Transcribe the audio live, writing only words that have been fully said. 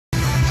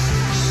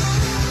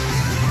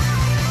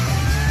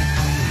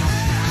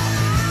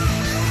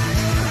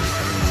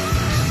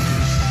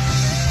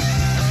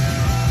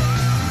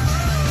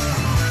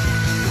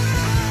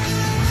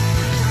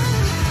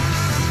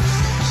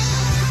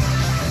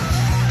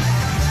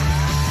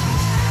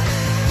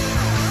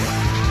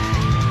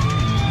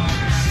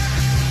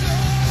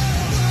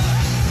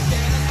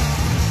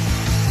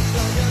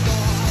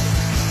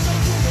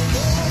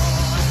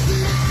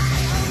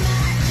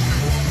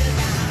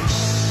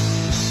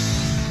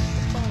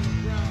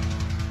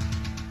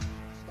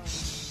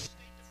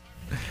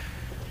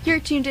You're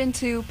tuned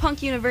into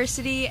Punk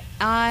University.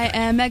 I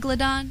am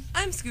Megalodon.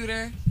 I'm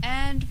Scooter.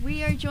 And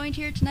we are joined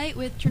here tonight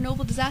with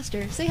Chernobyl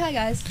Disaster. Say hi,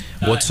 guys.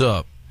 What's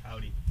up?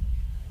 Howdy.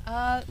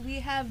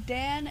 We have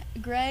Dan,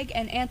 Greg,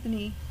 and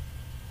Anthony.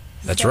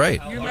 That's right.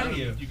 How are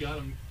you? You got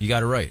him. You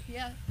got it right.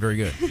 Yeah. Very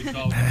good.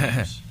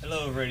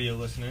 Hello, radio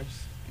listeners.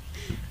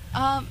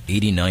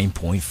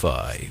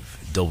 89.5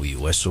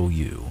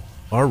 WSOU,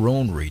 our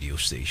own radio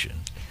station.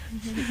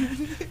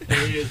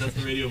 There he is. That's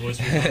the radio voice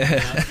we're talking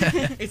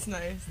about. It's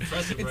nice.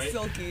 Impressive, It's right?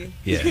 silky.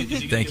 Yeah, Is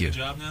he thank gonna you. get a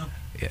job now?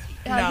 Yeah,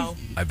 No.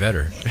 I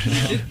better.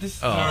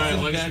 All right,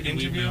 well, I guess you can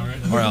leave now, right?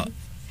 All right,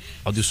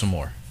 I'll do some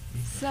more.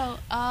 So,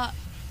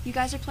 you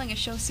guys are playing a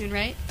show soon,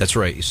 right? That's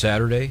right.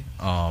 Saturday.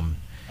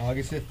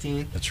 August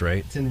 15th. That's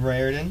right. It's in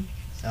Raritan.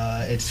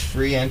 It's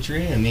free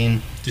entry. I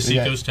mean,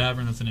 DeCicco's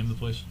Tavern. That's the name of the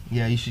place.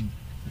 yeah, you should.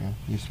 Yeah,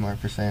 you're smart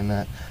for saying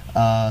that.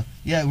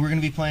 Yeah, we're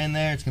gonna be playing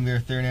there. It's gonna be our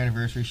 3rd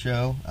anniversary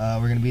show.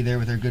 We're gonna be there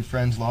with our good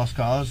friends Lost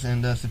Cause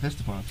and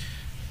Sophistipunks.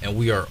 And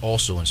we are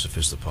also in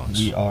Sophistipunks.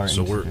 We are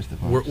so in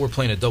Sophistipunks. we're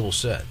playing a double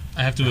set.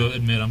 I have to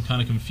admit, I'm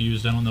kind of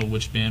confused. I don't know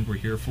which band we're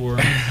here for.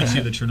 I see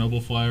the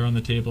Chernobyl flyer on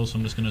the table, so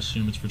I'm just going to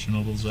assume it's for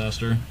Chernobyl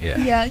Disaster. Yeah.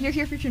 Yeah, you're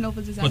here for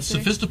Chernobyl Disaster. But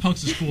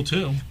Sophistipunks is cool,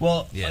 too.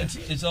 Well, Yeah.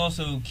 it's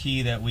also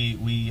key that we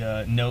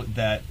note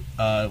that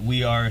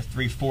we are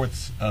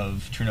 3/4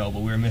 of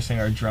Chernobyl. We're missing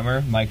our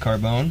drummer, Mike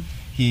Carbone.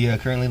 He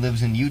currently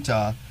lives in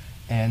Utah,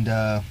 and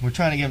we're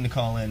trying to get him to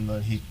call in,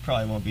 but he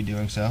probably won't be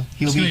doing so.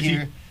 He'll It's be gonna be-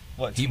 here.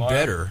 What, He tomorrow?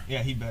 better.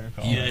 Yeah, he better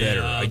call. He in.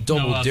 better. I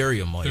double dare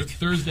you, Mike.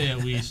 Thursday at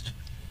least.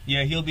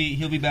 Yeah, he'll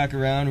be back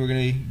around. We're gonna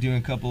be doing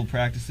a couple of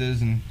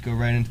practices and go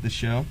right into the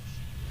show.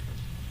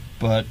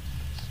 But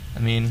I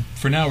mean,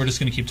 For now, we're just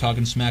going to keep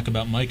talking smack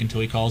about Mike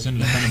until he calls in to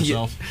defend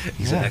himself.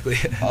 Exactly.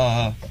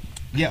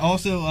 yeah.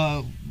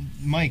 Also,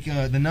 Mike,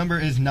 the number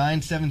is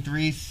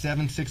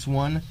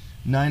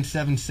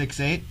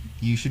 973-761-9768.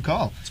 You should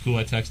call. It's cool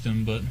I text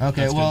him, but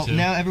Okay, that's well, good too.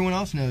 now everyone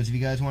else knows. If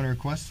you guys want to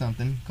request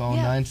something, call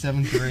Yeah.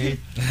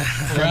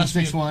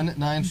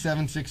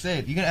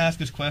 973-761-9768. You can ask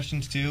us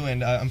questions, too,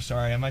 and I'm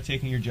sorry, am I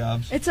taking your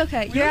jobs? It's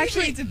okay. We're You're really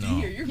actually. great to be No.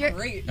 here. You're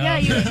great. Yeah,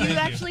 Okay, you thank you.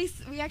 actually.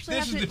 We actually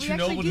This have is to. the we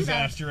actually Chernobyl do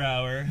that. Disaster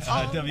Hour,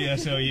 Oh.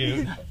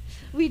 WSOU.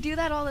 We do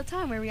that all the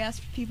time, where we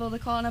ask people to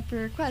call in up for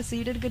requests. So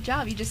you did a good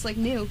job. You just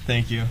knew.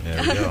 Thank you.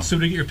 There we go. So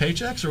to get your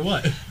paychecks or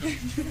what?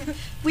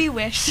 We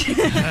wish.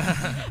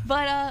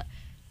 But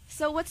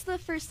so what's the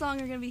first song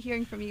we're gonna be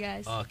hearing from you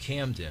guys?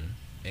 Camden,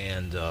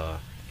 and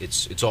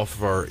it's off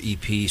of our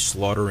EP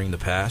 "Slaughtering the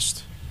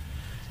Past,"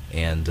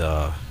 and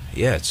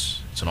yeah, it's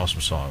an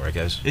awesome song, right,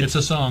 guys? It's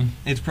a song.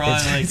 It's probably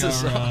It's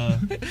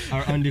a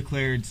our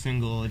undeclared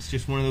single. It's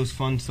just one of those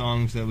fun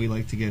songs that we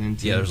like to get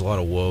into. Yeah, there's a lot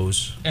of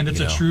woes, And it's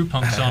you a know. true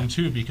punk song,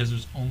 too, because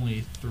there's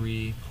only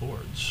 3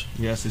 chords.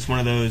 Yes, it's one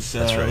of those,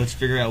 That's right. let's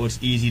figure out what's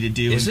easy to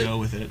do Is and it? go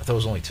with I it. thought it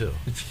was only 2.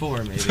 It's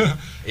 4, maybe.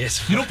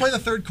 Yes. You don't play the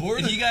 3rd chord?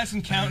 If you guys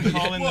can count and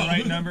call in the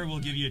right number, we'll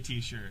give you a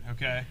t-shirt,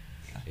 okay?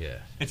 Yeah.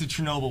 It's a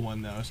Chernobyl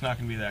one, though. It's not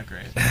going to be that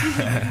great.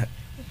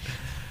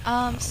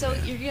 So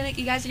you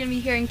guys are gonna be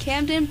hearing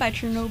Camden by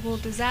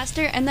Chernobyl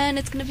Disaster, and then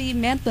it's gonna be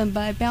Manthem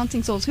by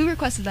Bouncing Souls. Who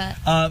requested that?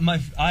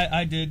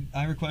 I did.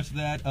 I requested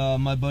that.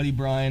 My buddy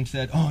Brian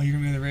said, "Oh, you're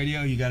gonna be on the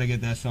radio. You got to get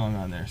that song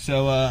on there."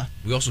 So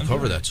We also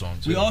cover that song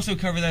too. we also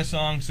cover that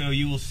song, so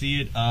you will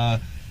see it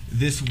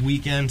this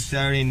weekend,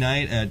 Saturday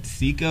night at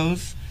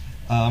DeCicco's.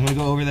 I'm gonna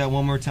go over that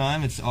one more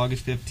time. It's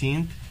August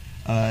 15th.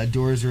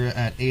 Doors are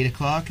at 8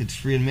 o'clock. It's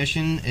free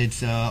admission.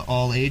 It's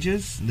all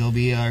ages. There'll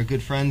be our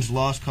good friends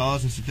Lost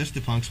Cause and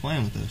Sophistipunks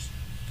playing with us.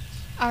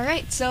 All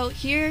right, so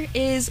here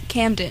is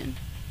Camden.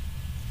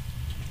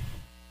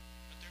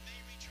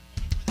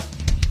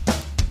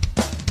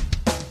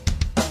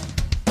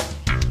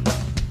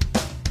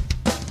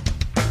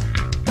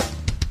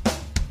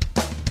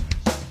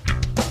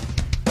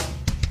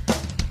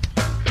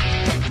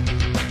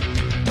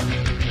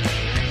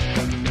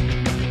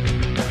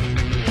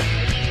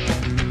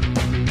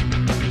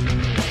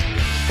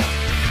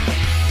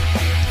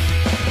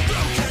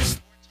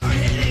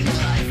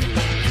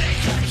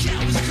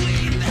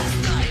 Clean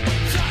last night,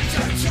 times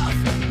are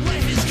tough,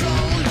 life is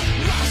cold.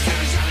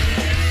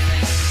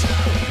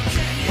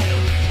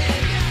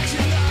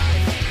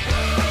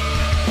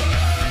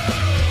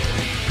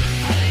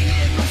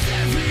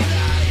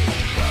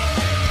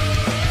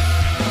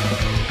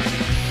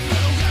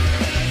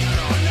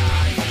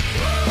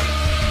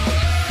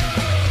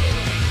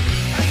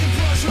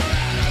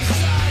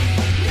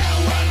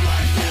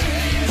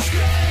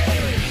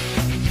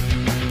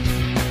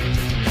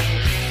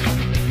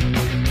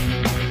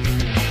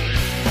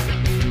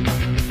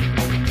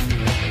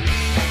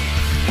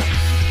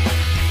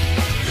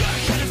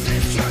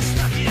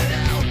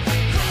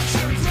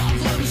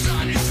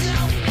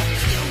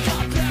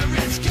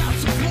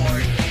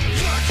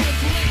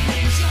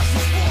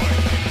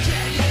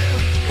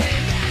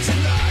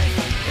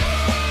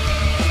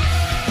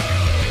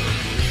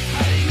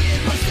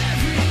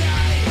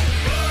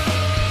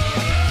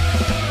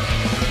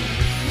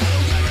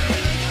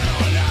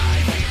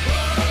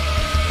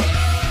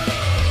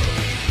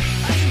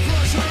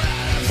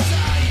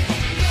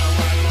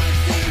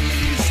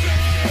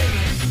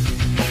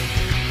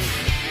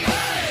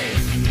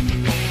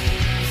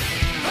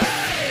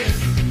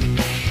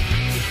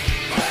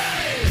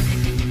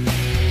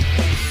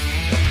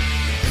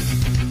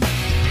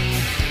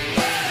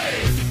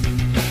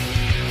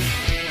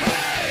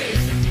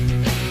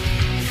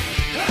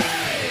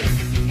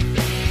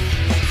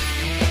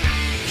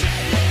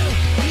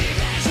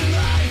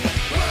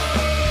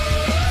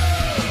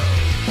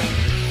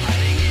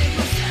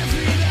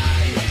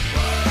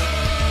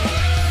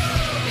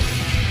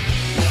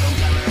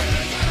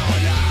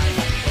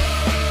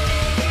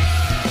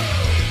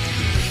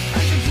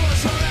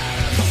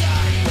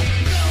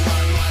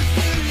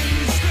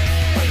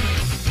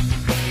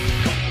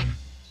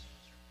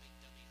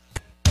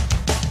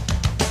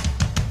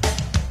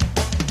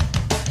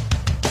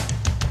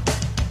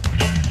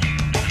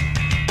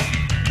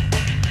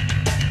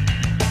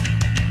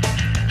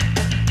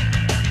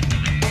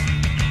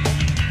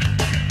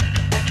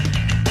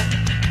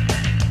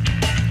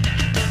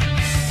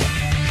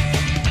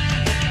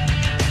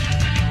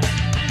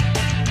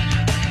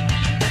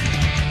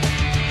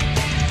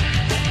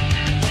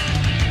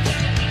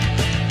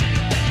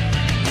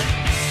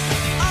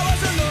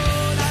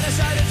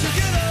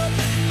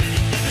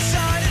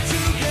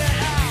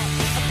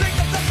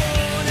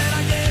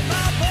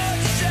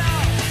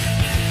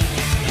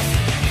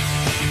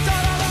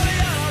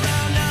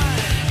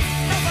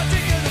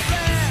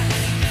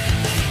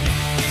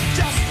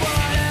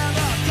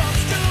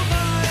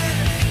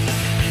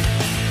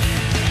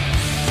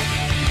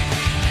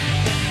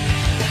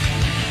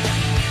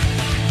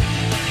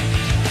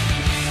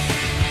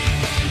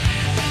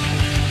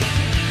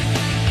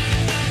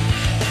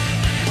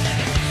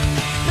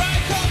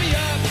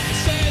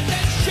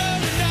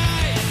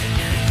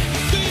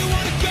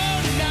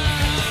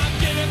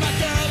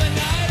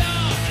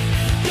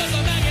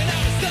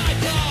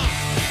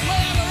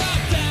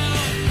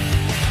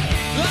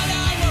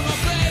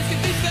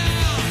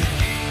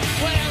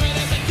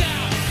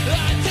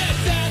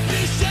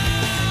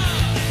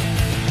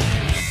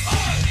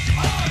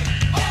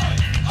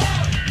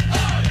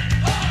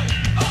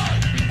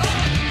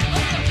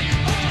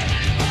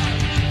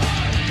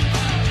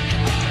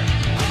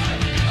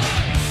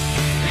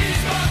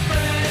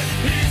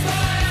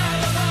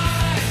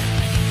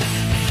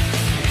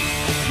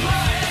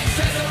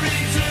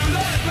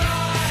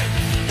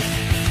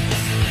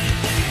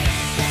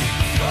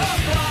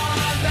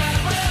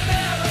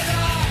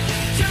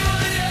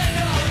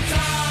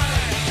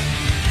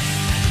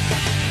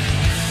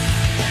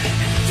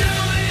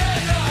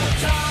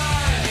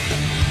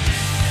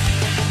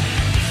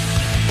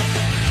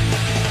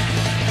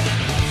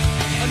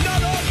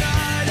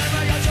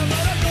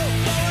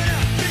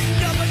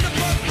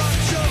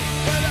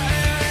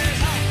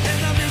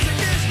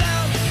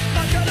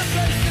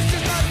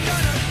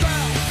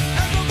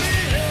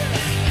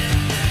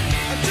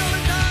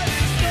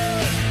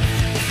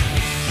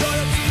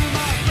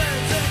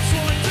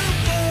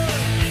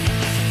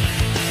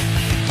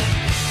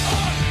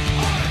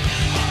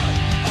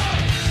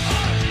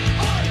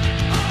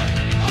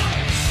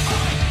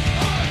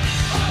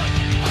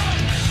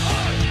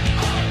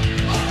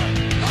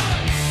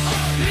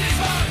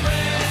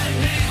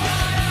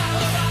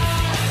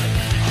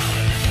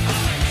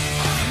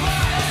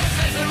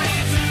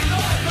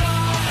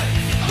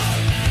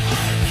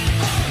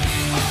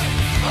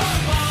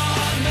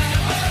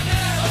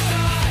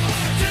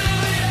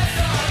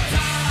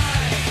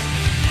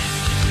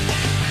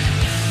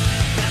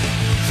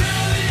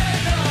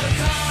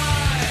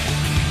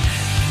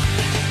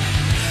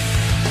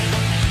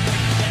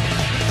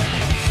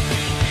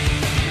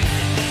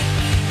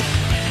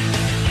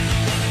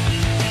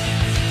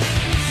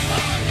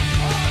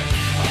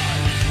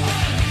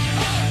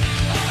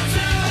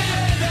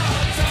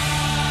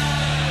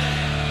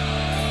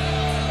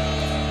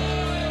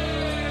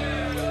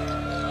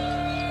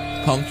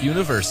 Punk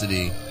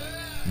University.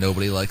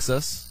 Nobody likes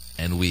us,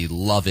 and we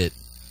love it.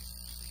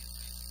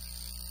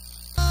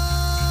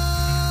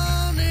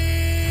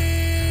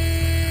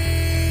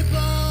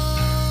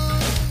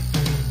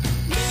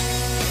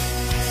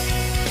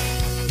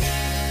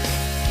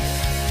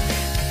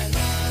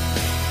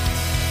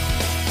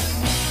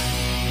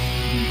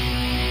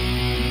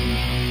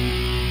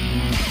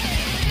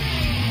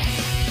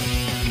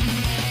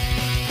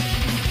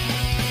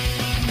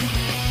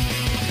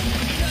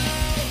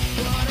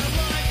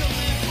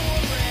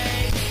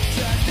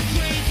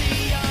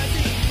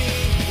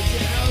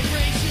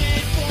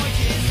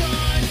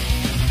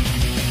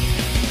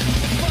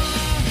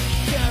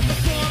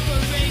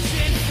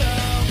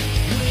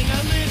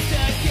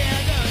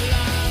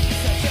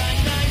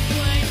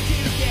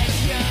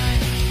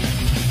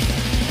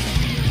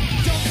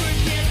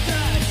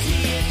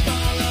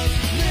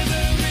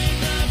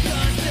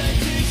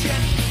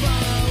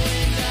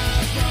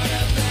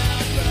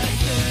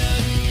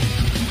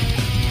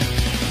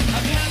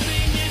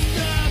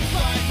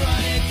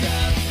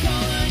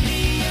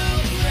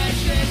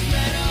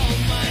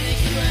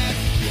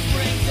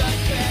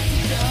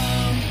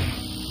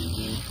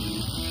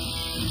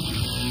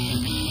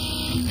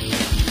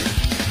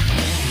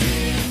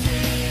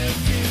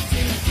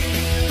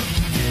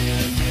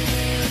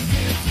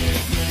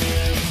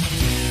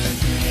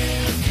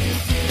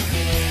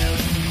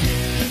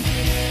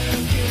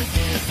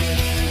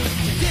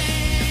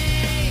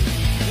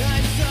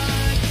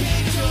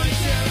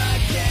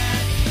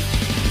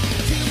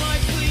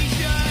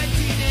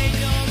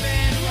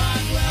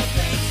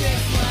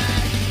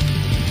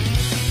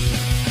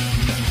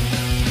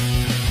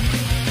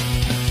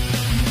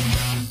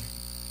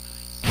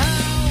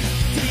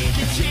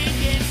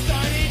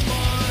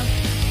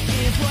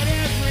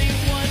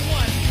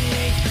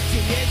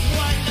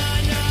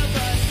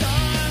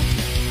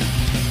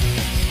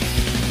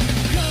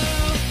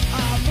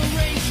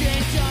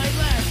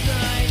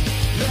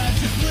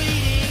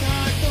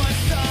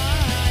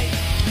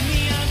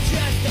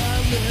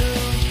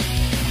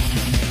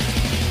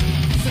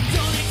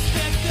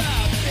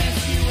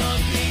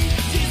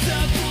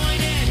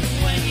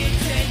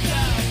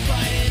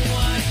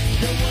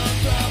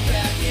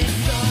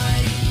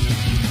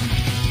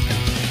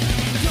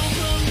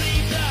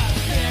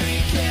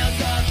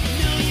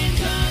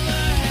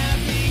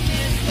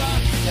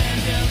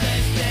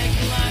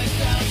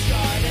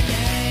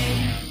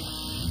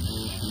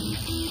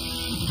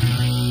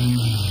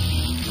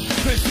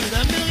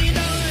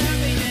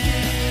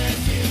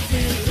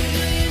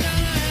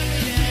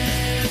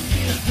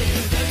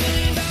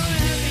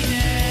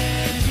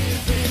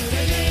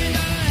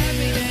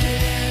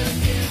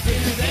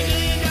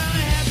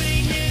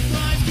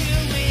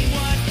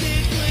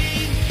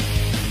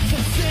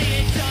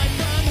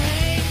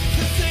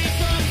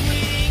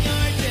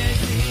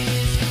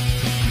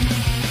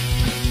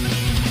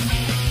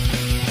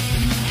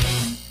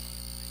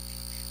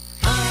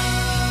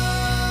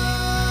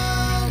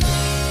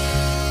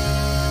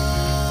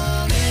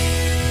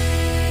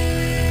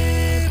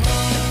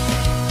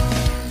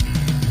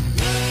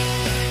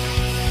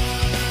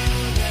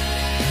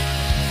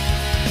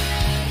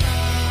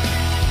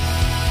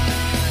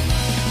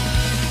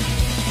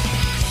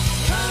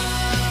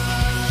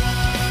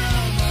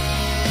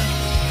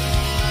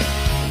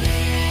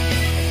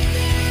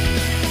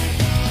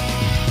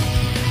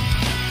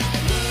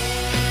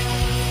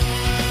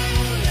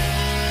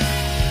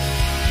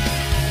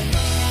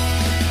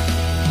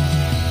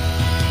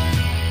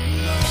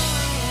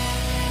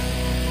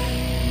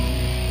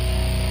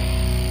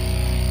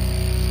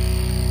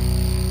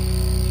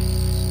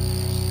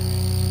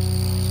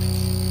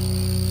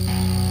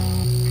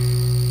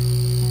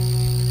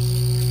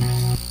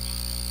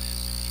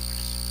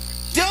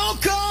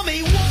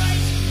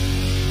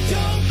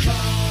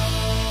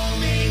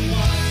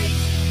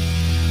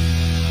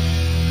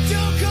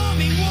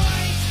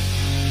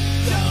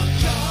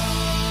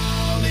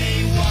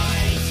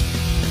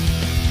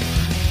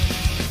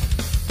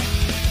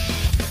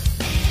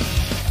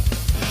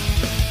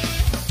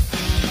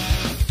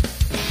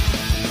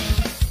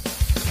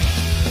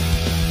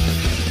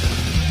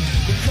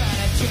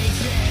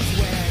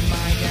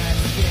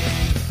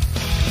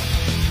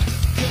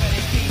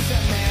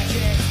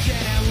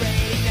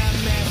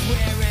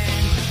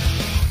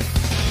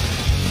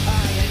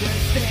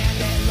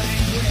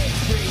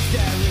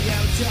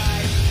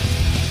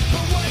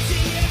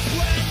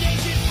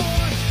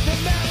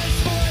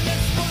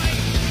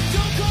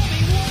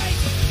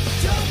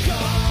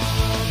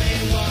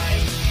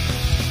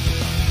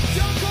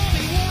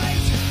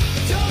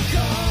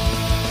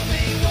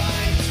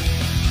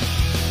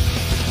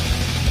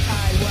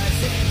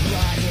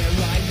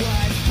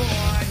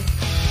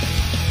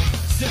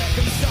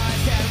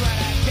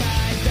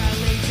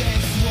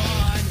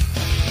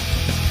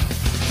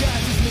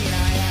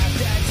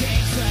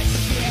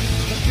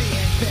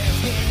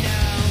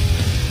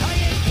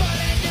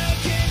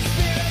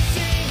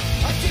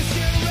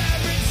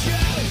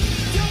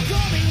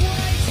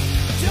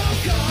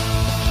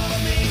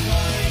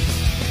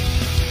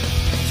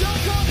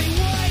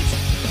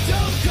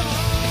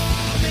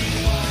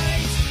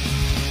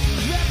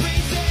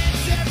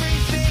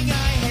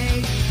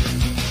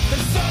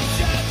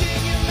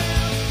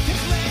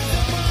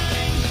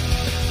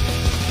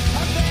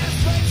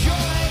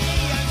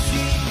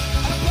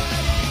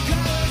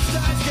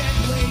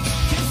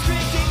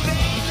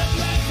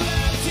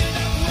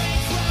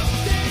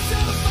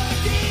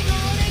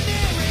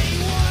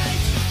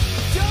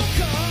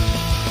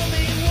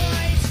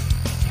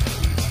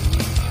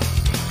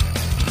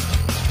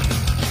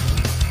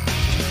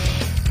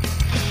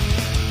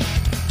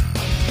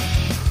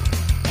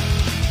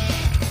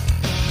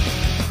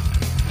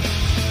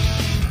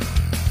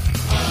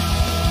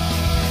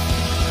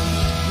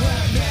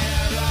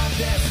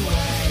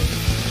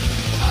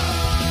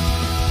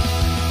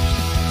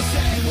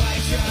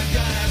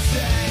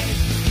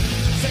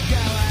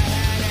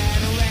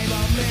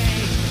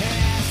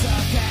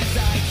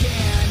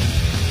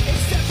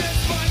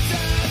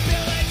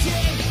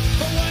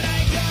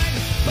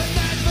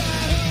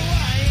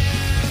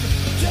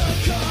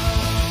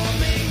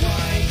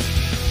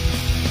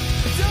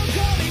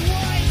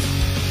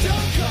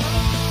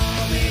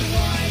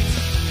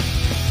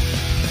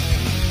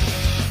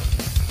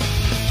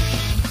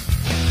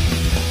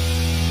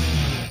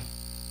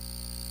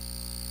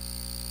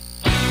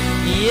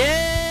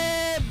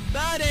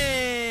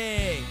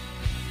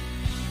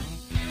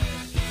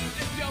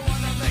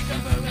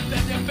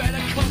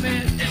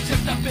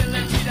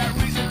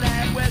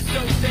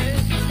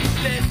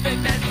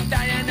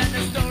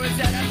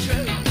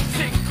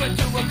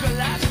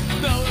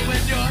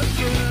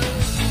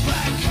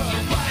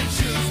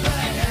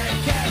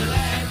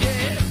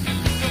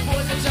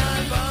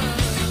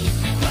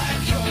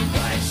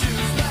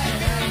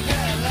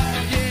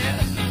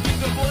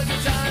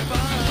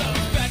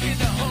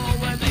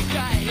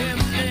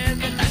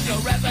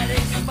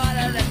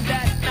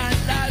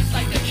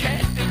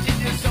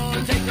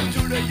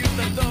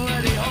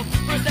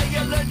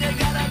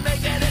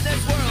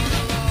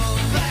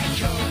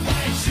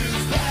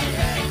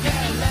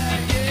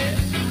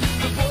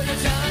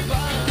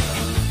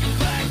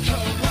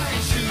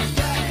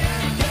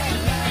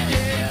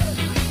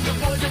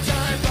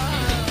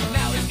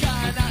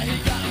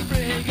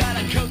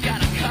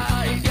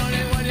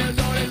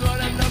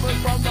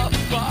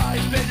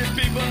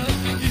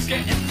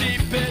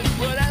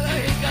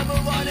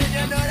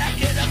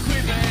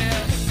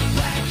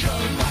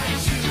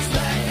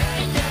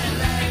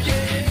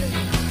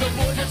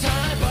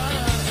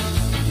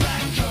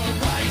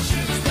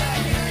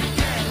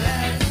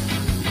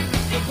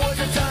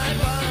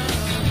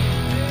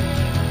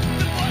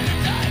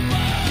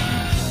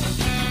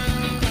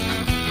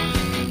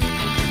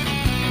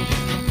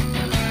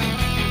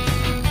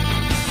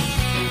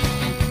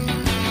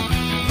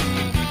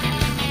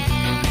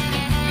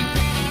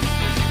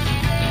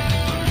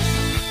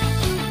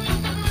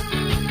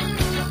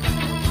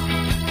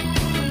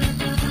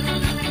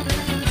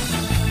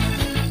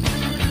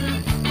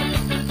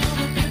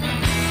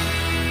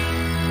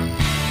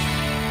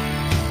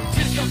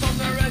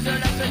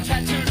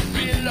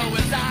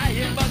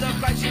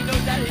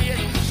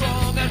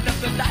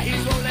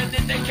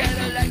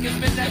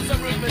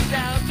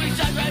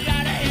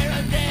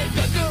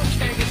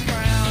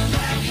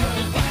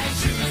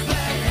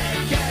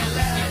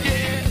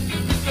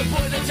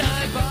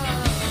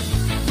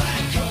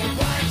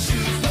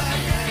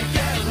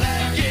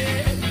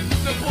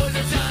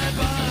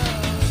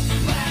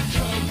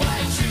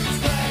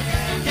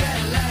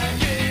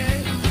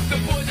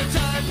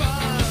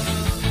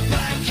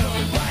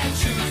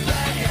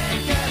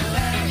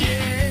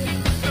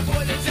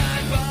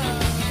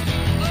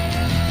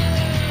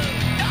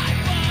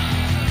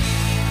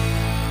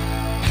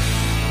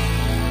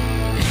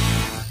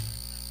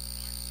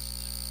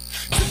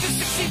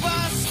 60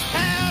 bus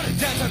out of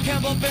downtown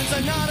Campbell,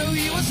 Benzinato,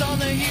 he was on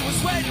there, he was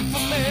waiting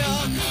for me.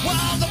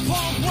 While the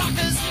punk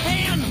rockers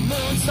and the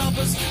moon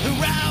stompers who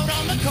were out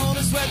on the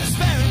corners where they're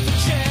sparing for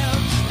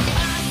change.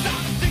 I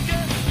started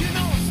thinking, you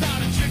know I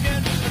started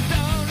drinking, I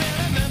don't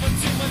really remember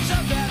too much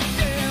of that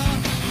deal.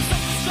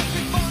 Something struck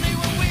me funny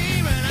when we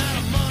ran out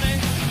of money.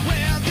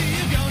 Where do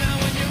you go now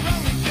when you're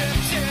only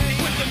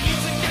 15? With the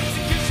music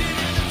execution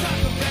and the talk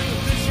of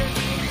revolution,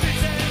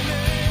 pretend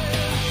me.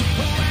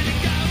 Where to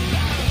go?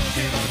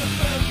 Give on the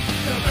food,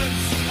 the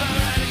roots are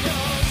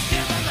radicals.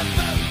 Give on the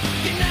food,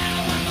 you know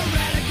I'm a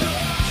radical.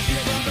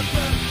 Give on the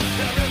food,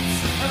 the roots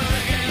are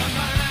reggae on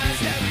my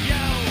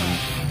stereo.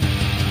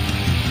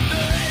 The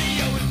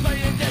radio is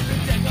playing, then the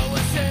deco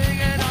is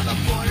singing on the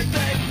 43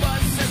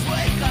 buses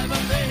we climb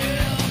up the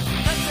hill.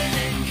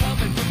 Listening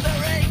coming from the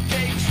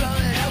reggae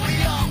trumpet, and we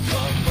all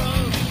come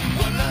from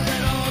one of the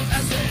old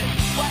acid.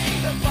 Wave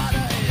the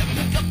bottle and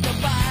pick up the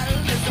bottle.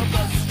 There's no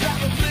bus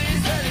driver,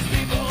 please let his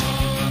people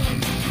home.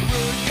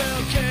 Rude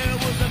girl care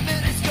was a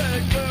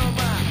miniskirt girl,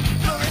 my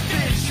blurry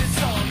vision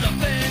saw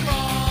nothing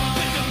wrong.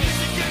 With the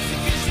music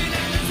execution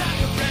and the talk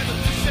of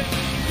revolution,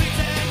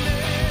 pretend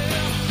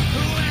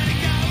where to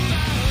go?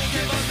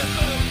 Give on the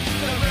food,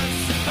 the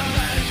roots are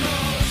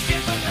radicals.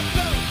 Give on the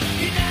food,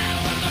 you know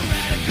I'm a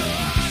radical.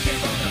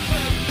 Give on the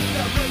food,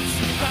 the roots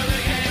are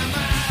reggae on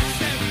my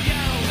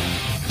stereo.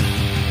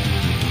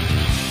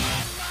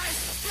 My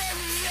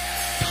stereo.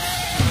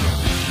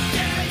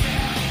 Yeah,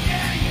 yeah,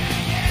 yeah, yeah,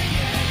 yeah,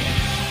 yeah, yeah.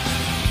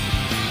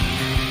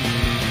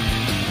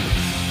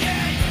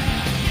 Yeah, yeah,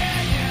 yeah,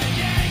 yeah, yeah,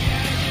 yeah,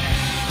 yeah.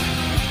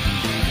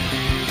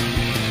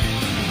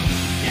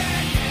 Yeah,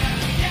 yeah,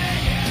 yeah,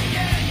 yeah,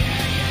 yeah,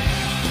 yeah, yeah.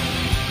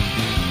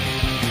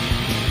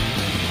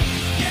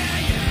 Yeah,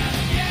 yeah,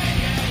 yeah,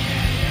 yeah,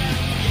 yeah,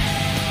 yeah.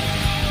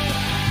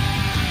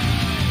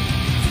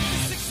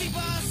 60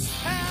 bus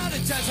out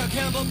of downtown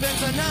Campbell,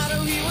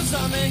 Benzinato, he was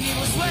on there, he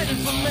was waiting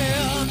for me.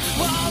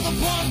 While the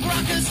punk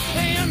rockers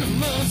and the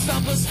moon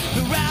stompers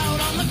who were out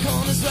on the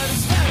corners where they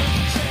staring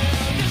for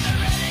change. The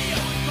radio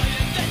was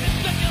playing, then the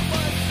singer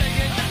was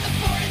singing, and the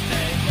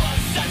 43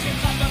 bus dashing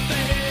up the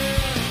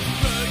hill.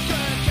 Rude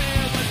girl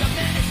care was a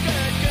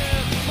miniskirt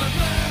girl, my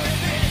blurry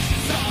vision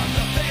saw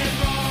nothing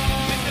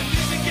wrong. With the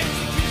music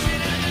execution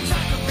and the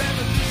talk of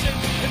revolution,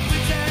 if we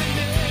turn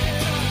it,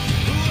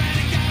 where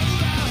to go?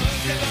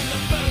 Give on the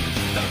food,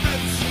 the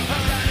roots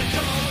are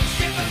radicals.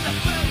 Give on the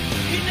food,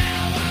 you know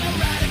I'm a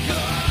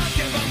radical.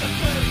 Give on the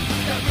food,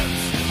 the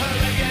roots are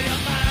reggae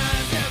on my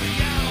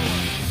stereo.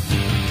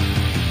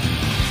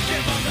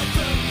 Give on the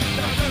food,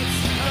 the roots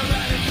are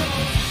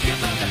radicals.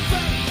 Give on the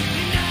food,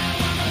 you know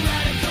I'm a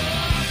radical.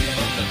 Give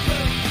on the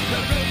food, the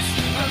roots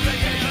are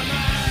reggae on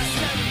my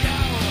stereo.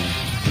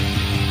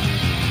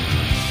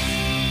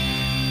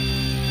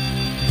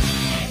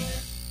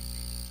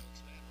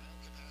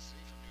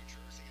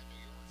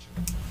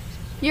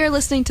 You're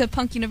listening to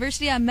Punk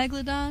University. I'm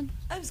Megalodon,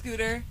 I'm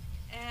Scooter.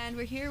 and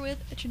we're here with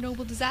a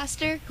Chernobyl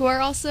Disaster, who are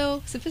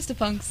also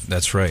Sophistipunks.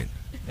 That's right.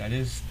 That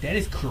is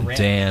correct.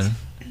 Dan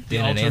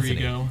and alter Anthony.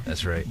 ego.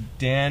 That's right.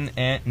 Dan,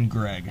 Ant, and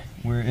Greg.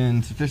 We're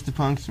in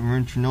Sophistipunks and we're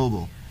in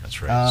Chernobyl.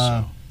 That's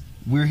right.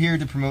 We're here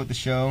to promote the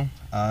show.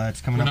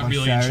 It's coming We're up not on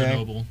really Saturday.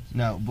 in Chernobyl.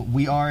 No, but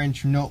we are in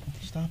Chernobyl.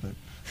 Stop it.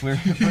 We're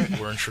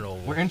We're in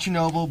Chernobyl. we're in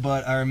Chernobyl,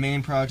 but our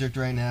main project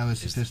right now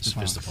is It's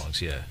Sophistipunks.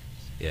 Sophistipunks, yeah.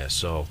 Yeah,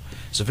 so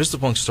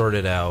Sophistipunks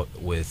started out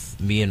with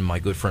me and my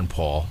good friend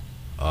Paul.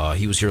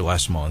 He was here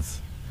last month.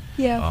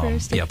 Yeah,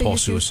 first. Yeah, Paul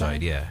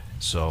Suicide, yeah.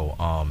 So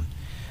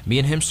me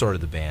and him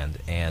started the band,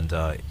 and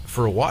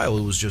for a while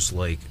it was just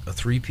like a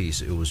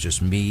three-piece. It was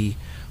just me,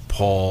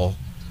 Paul,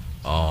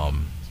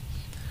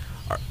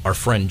 our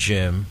friend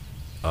Jim,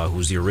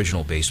 who's the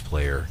original bass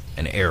player,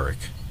 and Eric,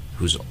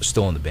 who's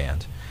still in the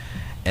band.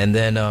 And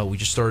then we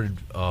just started.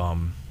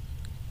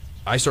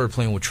 I started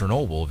playing with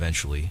Chernobyl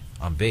eventually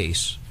on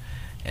bass,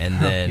 and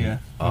then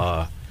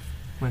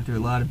Went through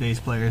a lot of bass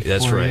players.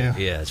 that's before right.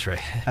 you. Yeah, that's right.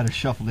 Had to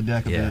shuffle the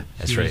deck a Yeah, bit.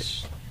 that's He right.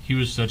 was- He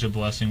was such a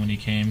blessing when he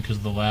came because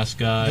the last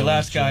guy. The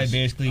last was guy just-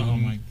 basically Oh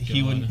my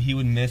he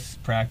would miss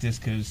practice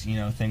because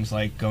things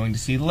like going to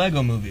see the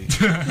Lego Movie.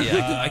 Yeah,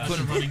 I That's a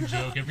couldn't. running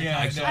joke every Yeah,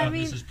 time I I saw know. it,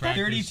 this is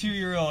practice.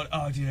 32-year-old.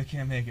 Oh, dude, I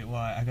can't make it.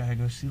 Why? I gotta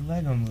go see the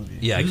Lego Movie.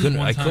 Yeah, I This is couldn't.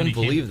 one I time couldn't he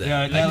came- believe that.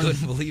 Yeah, I that was-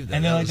 couldn't believe that.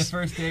 And then That like the was-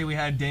 first day we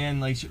had Dan.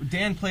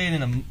 Dan played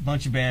in a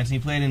bunch of bands. And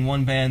he played in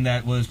one band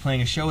that was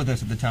playing a show with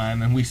us at the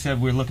time. And we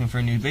said we were looking for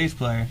a new bass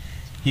player.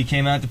 He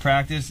came out to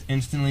practice,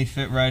 instantly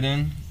fit right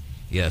in.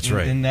 Yeah, that's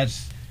right. And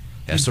that's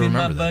I he's still been my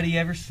remember that. buddy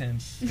ever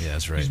since. Yeah,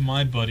 that's right. He's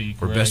my buddy.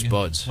 We're Greg. best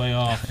buds. Play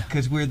off.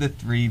 Because we're the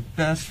three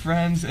best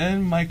friends,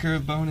 and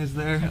Microphone is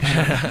there.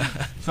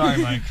 Sorry,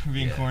 Mike, for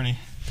being Yeah. corny.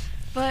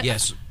 But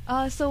Yes.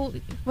 so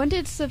when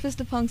did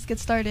Sophistipunks get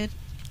started?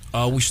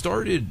 We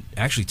started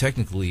actually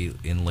technically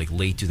in like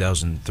late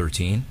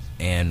 2013,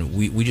 and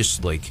we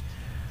just like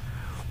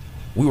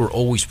we were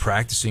always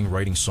practicing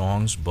writing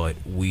songs, but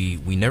we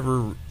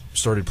never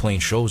started playing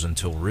shows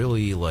until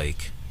really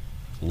like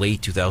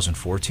late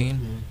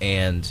 2014,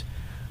 and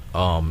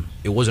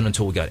it wasn't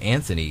until we got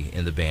Anthony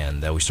in the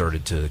band that we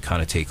started to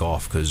kind of take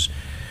off because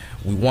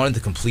we wanted to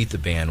complete the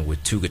band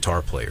with 2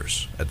 guitar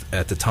players.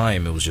 At the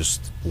time, it was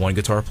just 1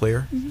 guitar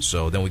player.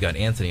 So then we got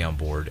Anthony on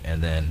board,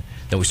 and then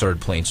we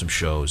started playing some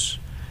shows.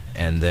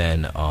 And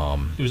then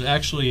it was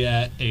actually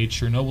at a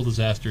Chernobyl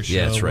disaster show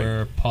that's right.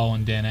 where Paul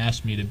and Dan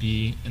asked me to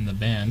be in the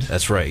band.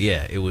 That's right.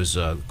 Yeah, it was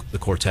the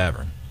Court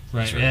Tavern.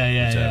 Right. That's right.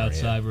 Yeah. Tavern,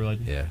 Outside, we're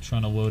like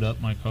trying to load up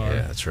my car.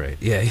 Yeah, that's right.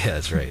 Yeah,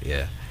 that's right.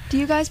 Yeah. Do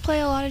you guys play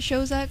a lot of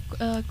shows at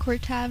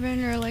Court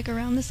Tavern or like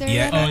around this area?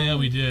 Yeah. Oh yeah,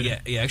 we did.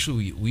 Yeah.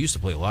 Actually, we used to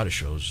play a lot of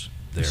shows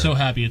there. I'm so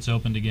happy it's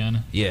opened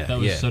again. Yeah, that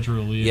was such a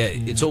relief. Yeah,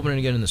 it's opening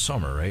again in the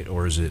summer, right?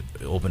 Or is it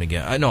open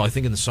again? I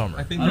think in the summer.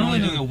 I think they're only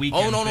doing a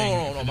weekend. Oh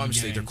no, thing my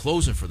mistake. They're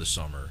closing for the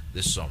summer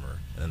this summer,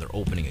 and then they're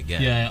opening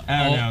again. Yeah,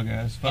 I don't know,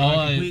 guys. But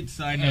on a complete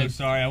side note,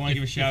 sorry, I want to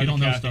give a shout out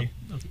to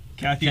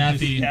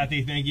Kathy.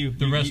 Kathy, thank you.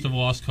 The rest of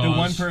Lost Cause. The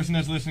one person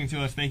that's listening to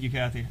us, thank you,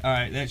 Kathy. All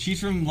right, she's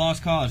from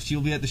Lost Cause.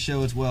 She'll be at the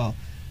show as well.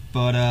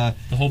 But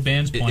the whole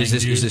band's playing. Is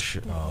this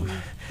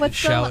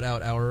shout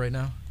out hour right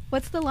now?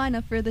 What's the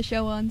lineup for the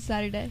show on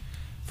Saturday?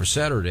 For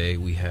Saturday,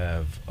 we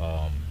have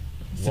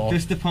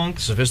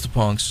Sophistipunks,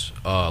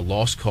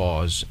 Lost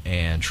Cause,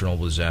 and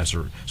Chernobyl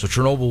Disaster. So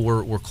Chernobyl,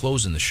 we're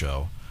closing the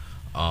show.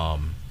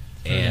 And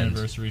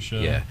anniversary show.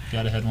 Yeah,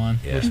 got a headline.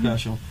 Yeah. We're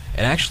special.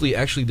 And actually,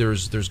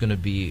 there's going to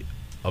be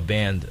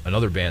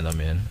another band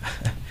I'm in,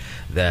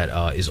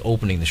 that is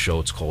opening the show.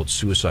 It's called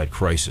Suicide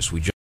Crisis.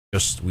 We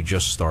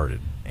just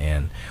started,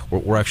 and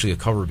we're actually a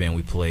cover band.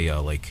 We play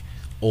like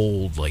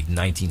old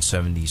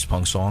 1970s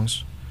punk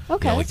songs.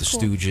 Okay, like the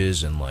cool.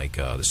 Stooges and like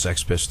the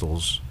Sex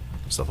Pistols,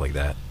 stuff like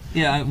that.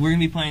 Yeah, we're gonna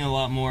be playing a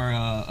lot more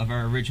of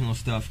our original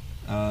stuff.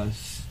 I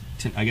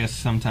guess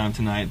sometime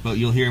tonight, but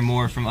you'll hear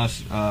more from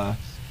us from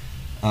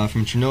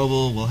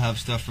Chernobyl. We'll have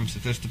stuff from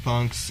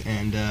Sophistipunks,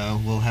 and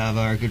we'll have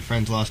our good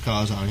friends Lost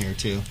Cause on here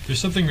too. There's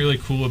something really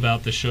cool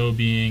about the show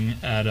being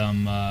at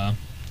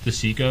the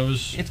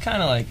Seacos. It's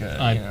kind of like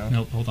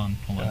No, hold on,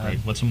 Greg.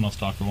 Let someone else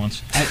talk for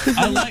once.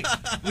 I like.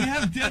 We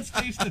have dead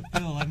space to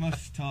fill. I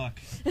must talk.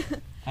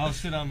 I'll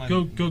sit on my.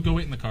 Go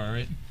wait in the car, all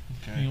right?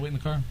 Okay. Can you wait in the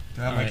car?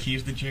 Do I have my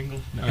keys to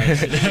jingle?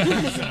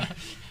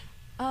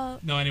 No.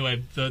 No.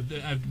 Anyway,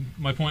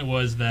 my point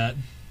was that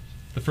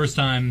the first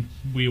time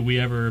we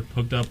ever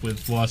hooked up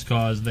with Lost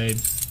Cause,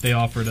 they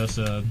offered us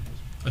a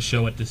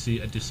show at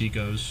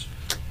Seacos,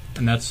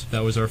 and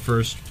that was our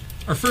first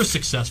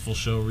successful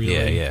show,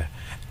 really. Yeah.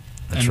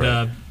 That's and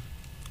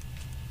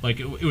right.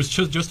 it was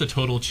just a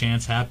total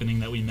chance happening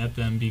that we met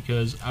them,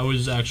 because I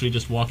was actually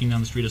just walking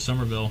down the street of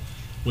Somerville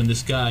when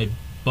this guy,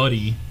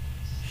 Buddy,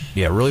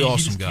 really he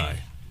awesome just guy.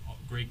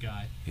 Great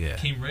guy. Yeah.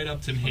 Came right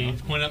up to me,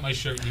 pointed at my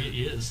shirt.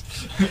 He is.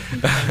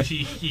 And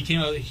he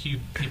came out. He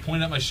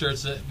pointed at my shirt.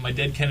 Said, my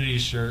Dead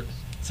Kennedys shirt.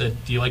 Said,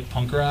 "Do you like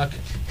punk rock?"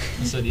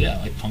 I said, "Yeah,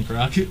 I like punk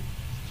rock." So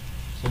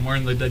I'm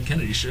wearing the Dead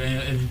Kennedys shirt,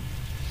 and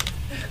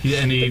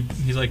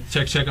he's like,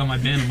 check out my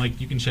band. I'm like,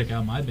 you can check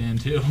out my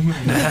band too.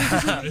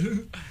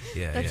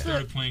 Yeah.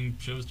 Started playing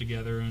shows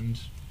together, and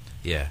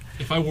Yeah.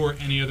 if I wore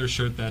any other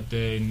shirt that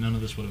day, none of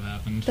this would have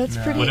happened. That's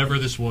pretty. Whatever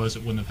this was, it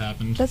wouldn't have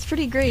happened. That's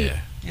pretty great. Yeah.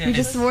 You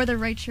just wore the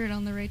right shirt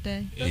on the right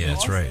day. Yeah,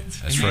 that's right.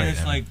 That's It made right.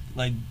 us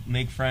like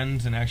make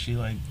friends and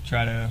actually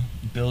try to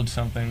build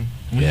something.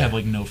 We have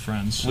no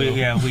friends. So. We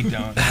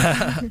don't.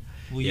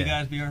 Will you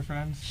guys be our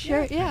friends?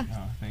 Sure. Yeah.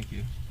 Oh, thank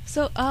you.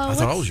 So I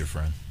thought I was your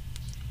friend.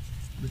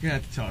 We're gonna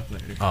have to talk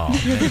later. Oh,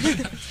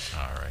 man.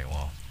 All right.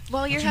 Well.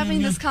 While you're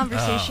having this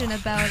conversation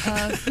about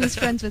who's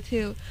friends with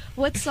who,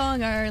 what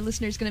song are our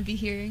listeners going to be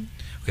hearing?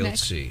 Okay,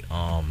 let's see.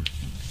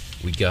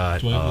 We got.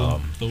 Do I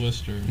have the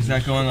list, or Is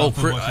that going on?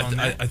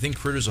 I think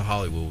Critters of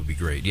Hollywood would be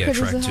great. Yeah,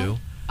 Critters track of 2.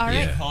 All right.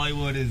 Yeah.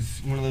 Hollywood is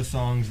one of those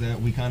songs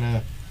that we kind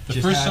of.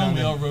 the first song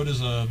we all wrote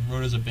as a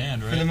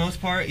band, right? For the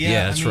most part, yeah.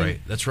 Yeah, that's right.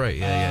 That's right.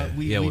 Yeah,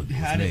 yeah. We with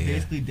had me, it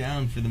basically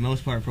down for the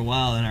most part for a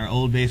while, and our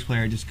old bass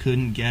player just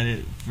couldn't get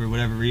it for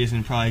whatever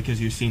reason, probably because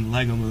he was seeing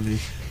Lego Movie.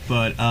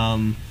 But,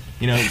 Dan.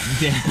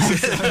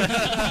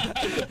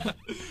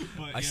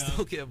 I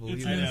still can't believe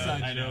It's that. an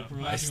inside I know. joke.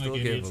 We're I acting still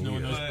like can't idiots. No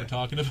one believe knows it. what we're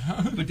talking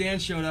about. But Dan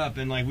showed up,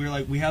 and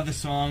we have the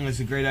song. It's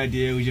a great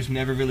idea. We just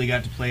never really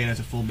got to play it as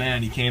a full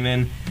band. He came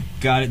in,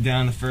 got it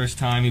down the first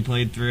time he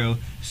played through.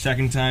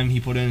 Second time he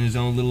put in his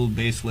own little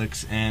bass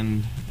licks,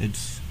 and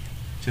it's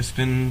just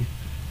been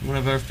one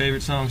of our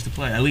favorite songs to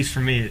play. At least for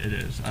me, it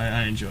is.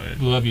 I enjoy it.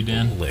 We love you,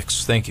 Dan.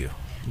 Licks. Thank you.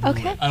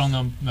 Okay. I don't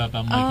know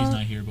about Mike. He's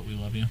not here, but we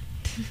love you.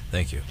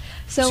 Thank you.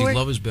 So See, we're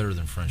love is better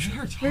than friendship.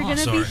 going to be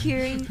sorry.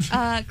 hearing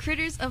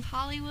Critters of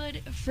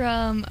Hollywood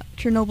from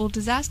Chernobyl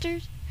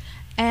Disasters.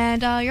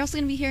 And you're also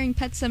going to be hearing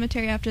Pet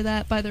Cemetery after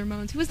that by the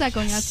Ramones. Who was that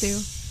going out to?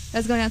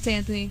 That's going out to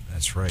Anthony.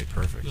 That's right.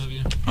 Perfect. Love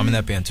you. I'm in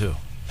that band too.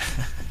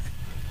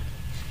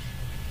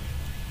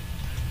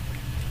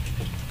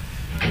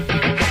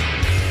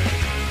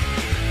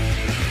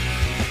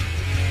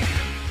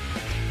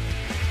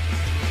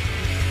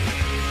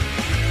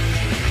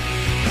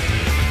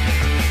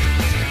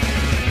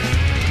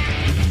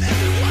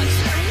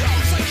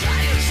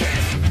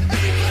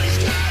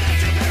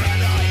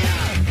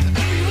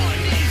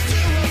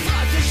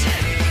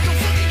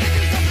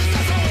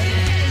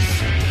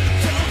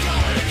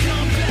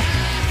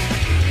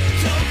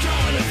 Don't go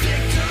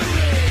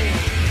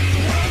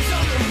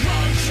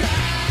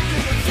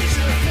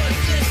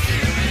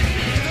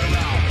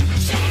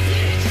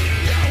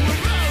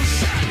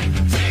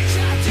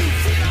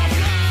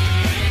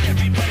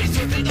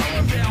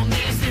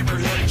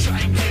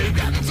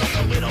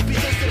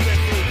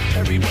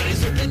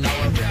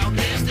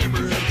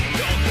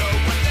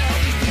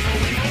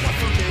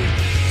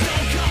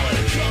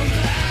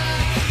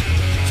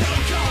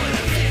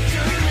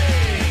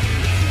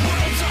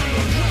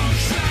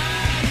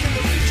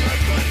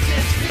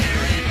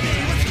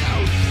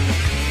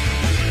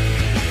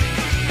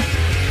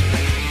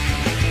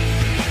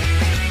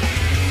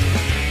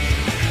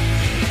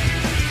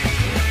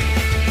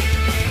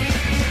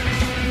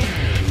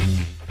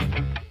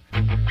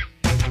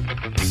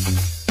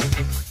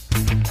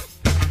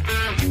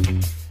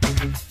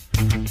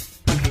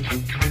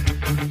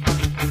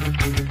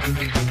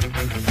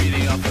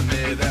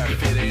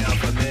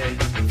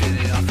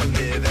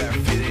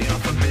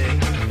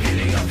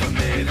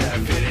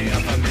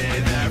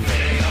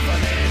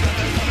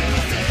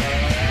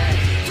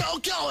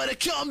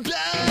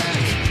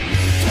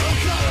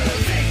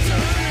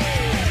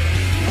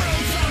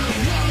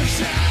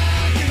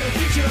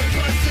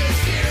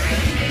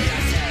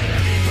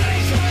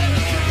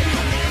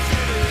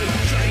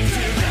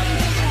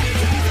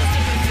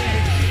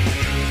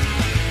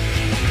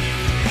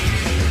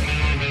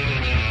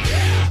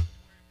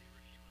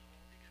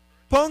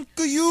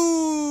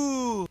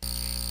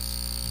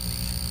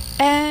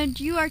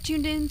are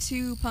tuned in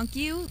to Punk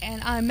U,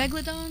 and I'm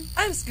Megalodon,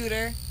 I'm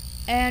Scooter.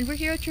 and we're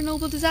here at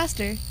Chernobyl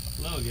Disaster.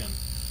 Hello again.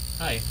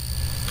 Hi.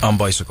 I'm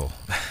Bicycle.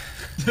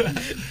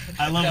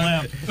 I love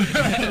Lamp.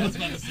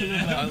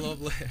 I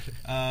love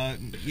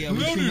Yeah, we're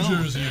New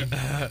Chernobyl. Jersey.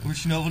 We're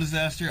Chernobyl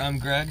Disaster. I'm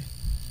Greg.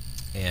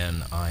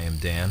 And I am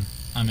Dan.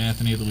 I'm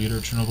Anthony, the leader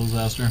of Chernobyl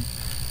Disaster.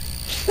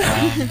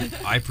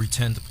 I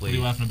pretend to What are you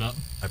play. laughing about?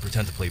 I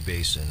pretend to play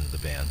bass in the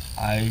band.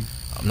 I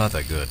I'm not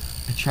that good.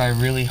 try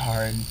really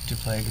hard to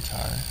play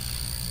guitar.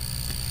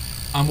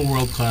 I'm a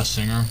world-class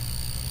singer.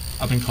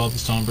 I've been called the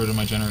songbird of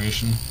my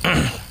generation.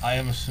 I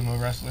am a sumo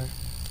wrestler.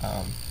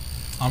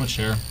 I'm a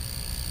chair.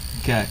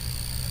 Okay.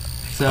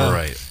 So, All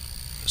right.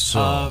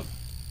 So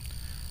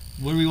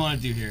what do we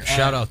want to do here?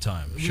 shout out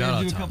time. We're Shout gonna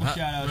out do a time. couple How,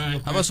 shout outs.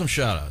 Right. how about some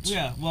shout outs?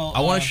 Yeah, well,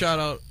 I want to shout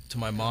out to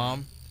my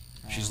mom.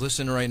 She's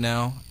listening right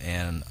now,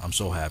 and I'm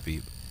so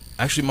happy.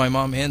 Actually, my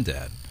mom and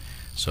dad.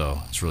 So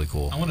it's really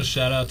cool. I want to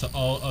shout out to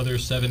all other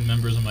 7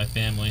 members of my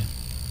family.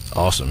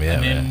 Awesome, yeah,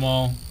 I named man. them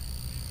all.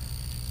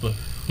 But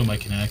who am I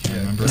kidding? I can't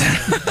remember.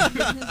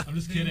 I'm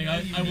just kidding.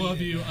 I love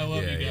you. I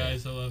love Yeah, you yeah.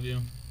 guys. I love you.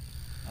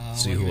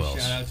 See I wanna who give a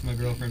else. Shout out to my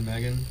girlfriend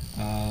Megan.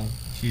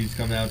 She's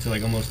come out to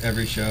like almost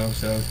every show,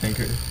 so thank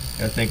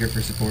her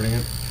for supporting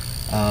it.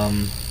 I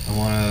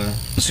want to.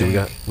 Let's see, we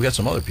got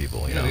some other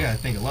people. You know, we gotta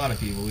thank a lot of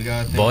people. We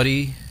gotta thank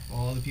Buddy,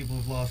 all the people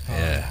who've lost cause.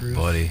 Yeah, Bruce,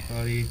 Buddy.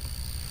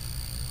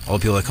 all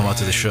the people that come out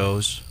to the Ryan.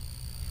 shows.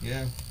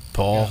 Yeah.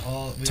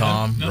 Paul, we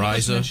Tom, None of us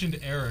Riza. mentioned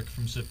Eric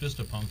from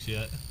Sophistipunks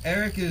yet.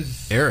 Eric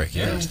is. Eric,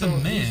 yeah. Eric's the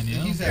man, you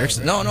know? He's Eric's,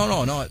 out,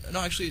 no, right?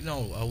 actually,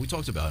 no. We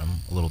talked about him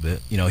a little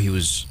bit. You know, he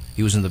was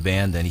in the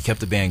band, and he kept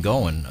the band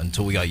going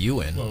until we got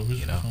you in. Whoa, whose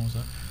you know, phone was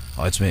that?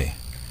 oh, it's me.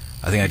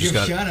 I think I just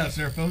Give got. shout outs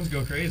and our phones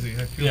go crazy.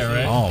 I feel Yeah, so-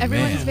 right. Oh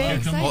Everyone's man. very Here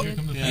come excited.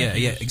 the Yeah, thank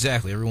yeah, yous.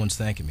 exactly. Everyone's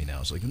thanking me now.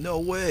 It's like, no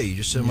way, you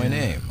just said my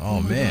name.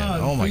 Oh, my man. God,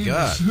 Oh my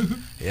famous. god.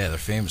 Yeah, they're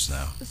famous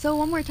now. So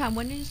one more time,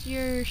 when is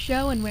your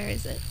show and where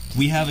is it?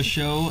 We have a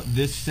show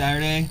this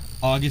Saturday,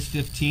 August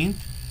 15th.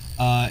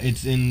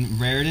 It's in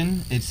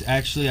Raritan. It's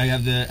actually, I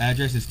have the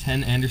address, it's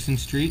 10 Anderson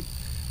Street.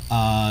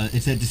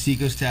 It's at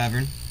DeSico's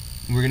Tavern.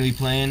 We're going to be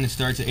playing. It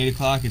starts at 8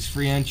 o'clock. It's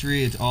free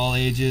entry. It's all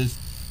ages.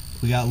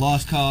 We got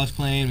Lost Cause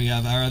playing. We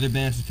have our other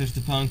band,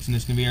 Sophistipunks, and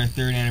it's going to be our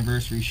 3rd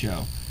anniversary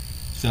show.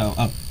 So,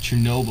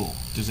 Chernobyl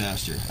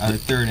Disaster, our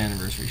 3rd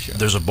anniversary show.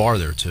 There's a bar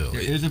there too.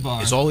 There is a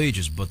bar. It's all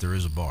ages, but there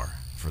is a bar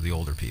for the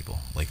older people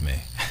like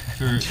me.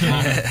 For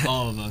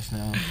all of us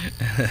now.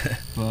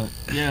 But,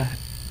 yeah.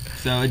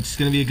 So, it's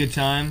going to be a good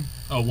time.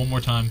 Oh, one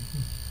more time.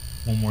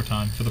 One more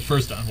time. For the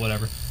first time,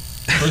 whatever.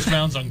 First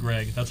round's on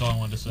Greg. That's all I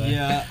wanted to say.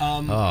 Yeah,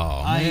 Oh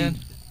man.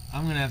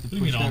 I'm gonna have to What do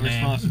you push mean, that oh,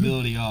 man?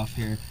 responsibility off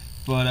here.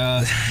 But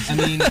I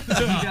mean,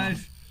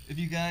 if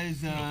you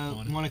guys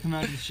want to come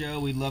out to the show,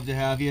 we'd love to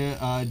have you.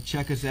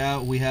 Check us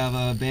out. We have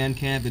a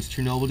Bandcamp. It's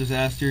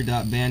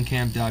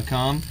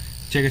chernobyldisaster.bandcamp.com.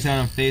 Check us out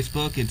on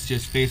Facebook. It's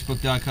just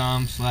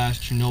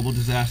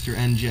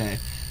facebook.com/ChernobylDisasterNJ.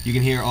 You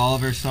can hear all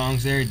of our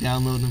songs there.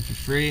 Download them for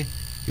free.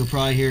 You'll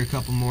probably hear a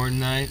couple more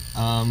tonight.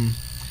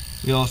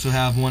 We also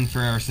have one for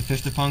our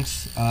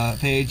Sophistipunks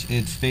page.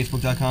 It's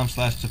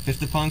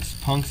facebook.com/Sophistipunks.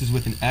 Punks is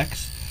with an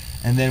X.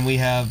 And then we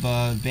have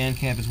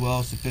Bandcamp as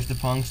well,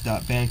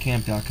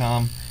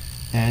 sophistipunks.bandcamp.com.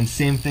 And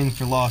same thing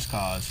for Lost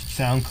Cause,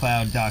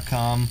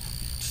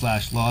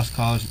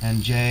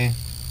 soundcloud.com/LostCauseNJ/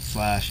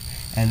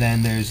 and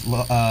then there's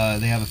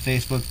they have a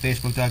Facebook,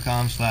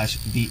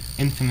 facebook.com/The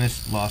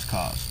Infamous Lost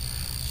Cause.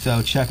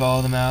 So check all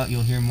of them out.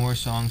 You'll hear more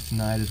songs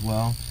tonight as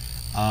well.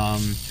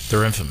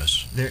 They're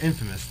infamous. They're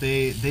infamous.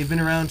 They've been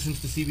around since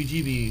the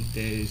CBGB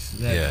days.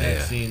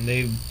 That scene.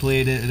 They've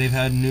played it. They've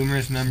had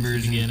numerous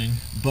members. Since the beginning.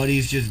 And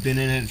Buddy's just been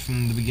in it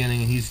from the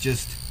beginning, and he's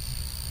just.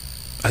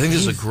 I think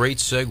this is a great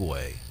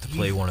segue to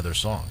play one of their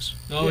songs.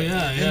 Oh,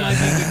 yeah, It might be a yeah.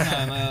 good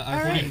time.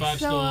 All right, 45 so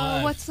still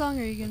alive. what song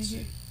are you going to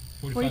hear?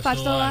 45 45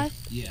 Still Alive?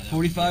 Yeah.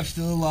 45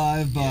 Still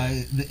Alive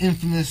by the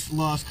infamous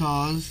Lost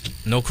Cause.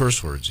 No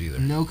curse words either.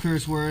 No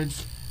curse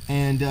words.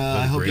 And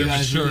I hope you great.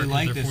 guys Sure, really 'cause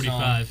like they're this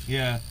 45. song.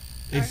 Yeah.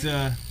 It's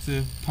a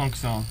punk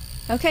song.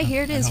 Okay,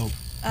 here it I is. hope.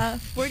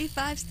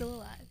 45 Still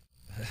Alive.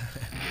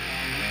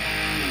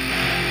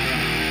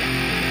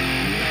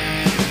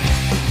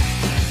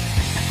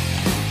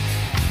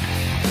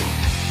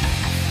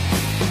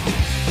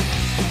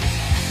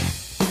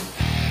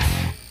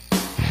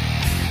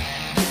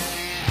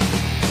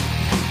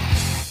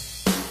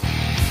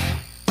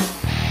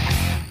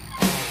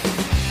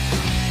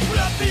 Well,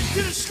 I've been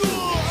to the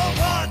school of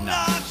hard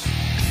knocks,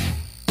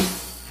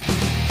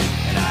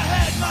 and I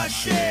had my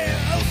share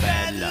of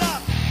bad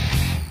luck.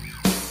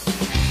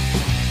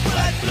 Well,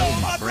 I'd blow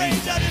my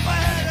brains out if I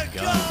had a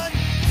gun,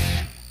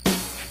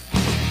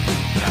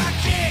 but I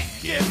can't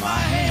get my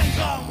hands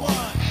on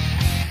one.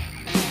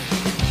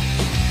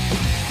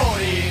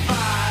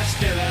 45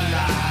 still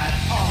alive,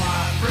 all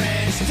my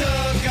friends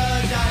took a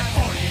dive.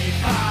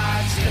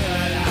 45 still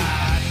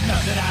alive,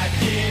 nothing I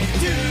did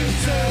to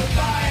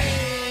survive.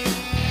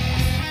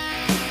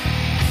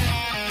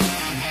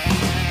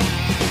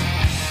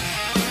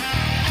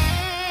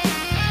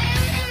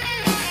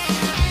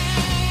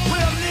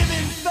 Well, I'm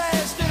living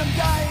fast and I'm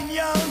dying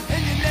young.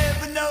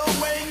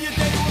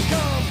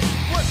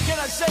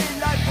 say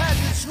life has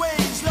its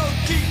ways. Lord,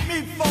 keep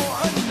me for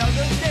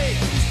another day.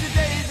 Is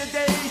today the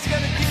day he's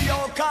gonna kill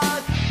your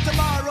cause?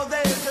 Tomorrow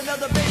there's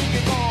another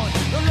baby born.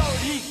 The Lord,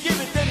 he give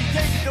it, then he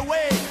take it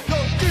away.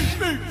 Lord, keep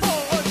me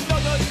for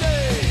another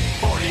day.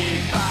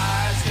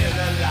 45 still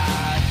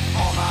alive.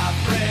 All my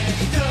friends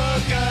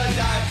took a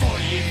dive.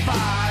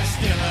 45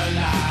 still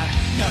alive.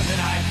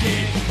 Nothing I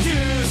did to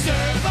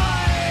survive.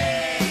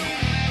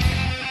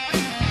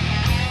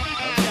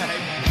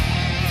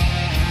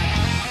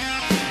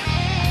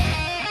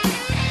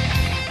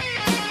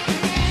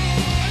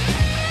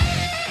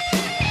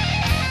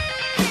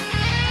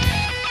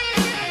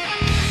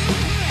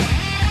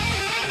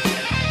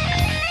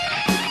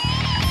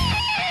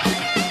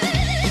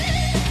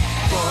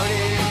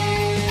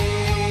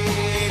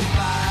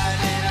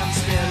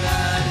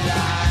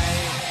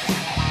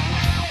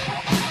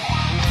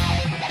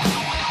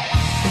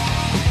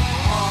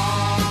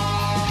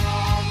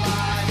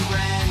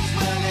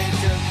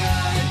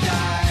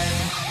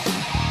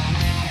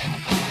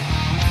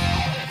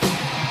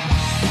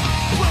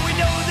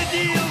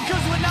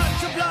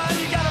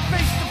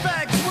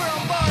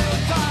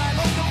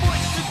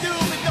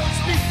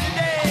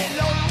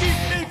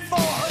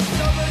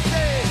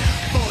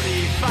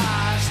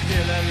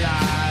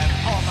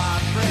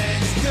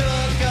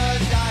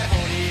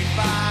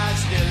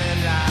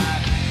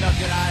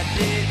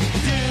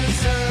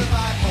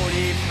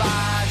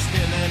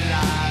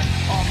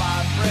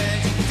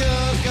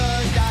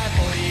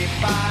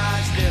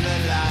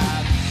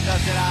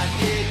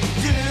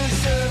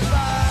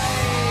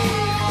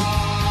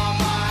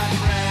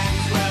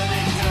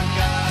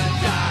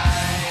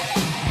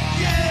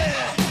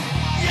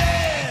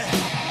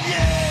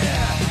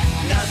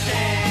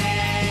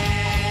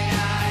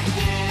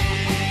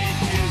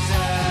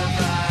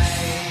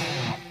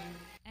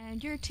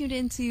 Tuned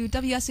into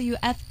WSOU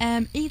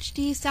FM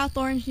HD South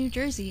Orange, New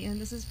Jersey, and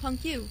this is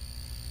Punk U.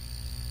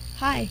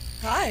 Hi.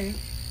 Hi.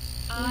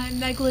 I'm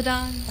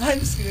Megalodon.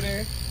 I'm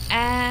Scooter.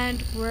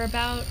 And we're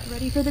about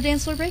ready for the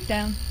dance floor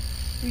breakdown.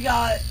 We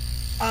got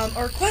a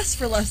request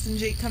for Less Than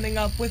Jake coming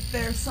up with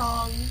their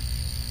song,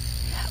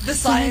 The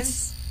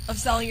Science of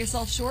Selling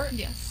Yourself Short.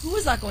 Yes. Who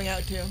is that going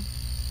out to?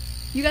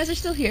 You guys are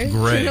still here.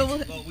 Greg. Well,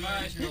 we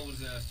are Chernobyl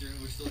disaster.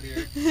 We're still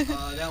here.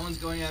 That one's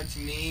going out to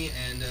me,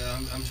 and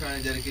I'm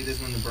trying to dedicate this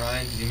one to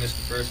Brian because he missed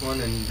the first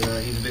one, and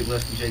he's a big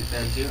Less Than Jake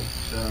fan too.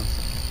 So,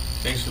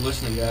 thanks for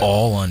listening, guys.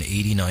 All on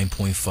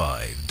 89.5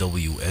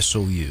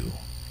 WSOU.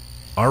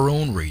 Our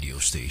own radio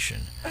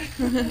station.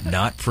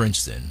 Not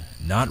Princeton,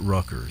 not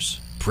Rutgers.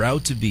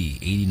 Proud to be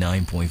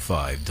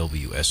 89.5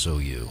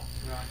 WSOU.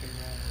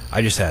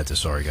 I just had to,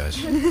 sorry guys.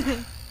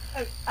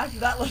 After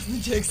that Less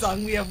Than Jake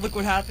song, we have Look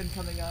What Happened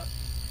coming up.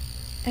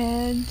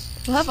 And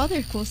we'll have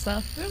other cool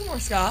stuff. There's more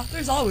ska.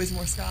 There's always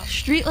more ska.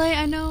 Streetlight,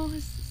 I know,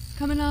 is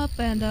coming up,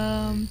 and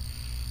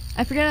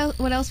I forget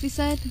what else we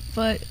said,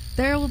 but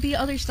there will be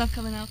other stuff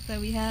coming up that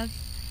we have.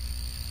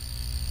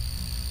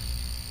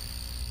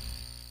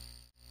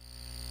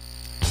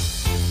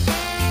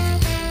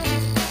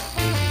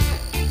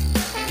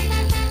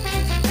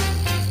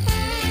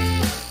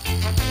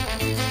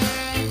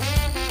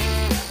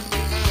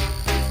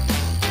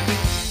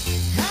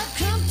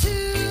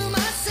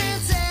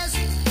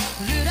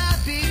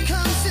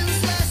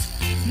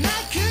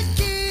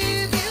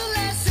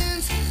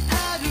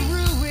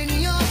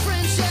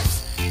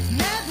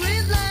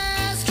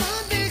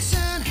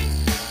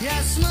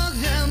 Smug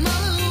them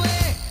all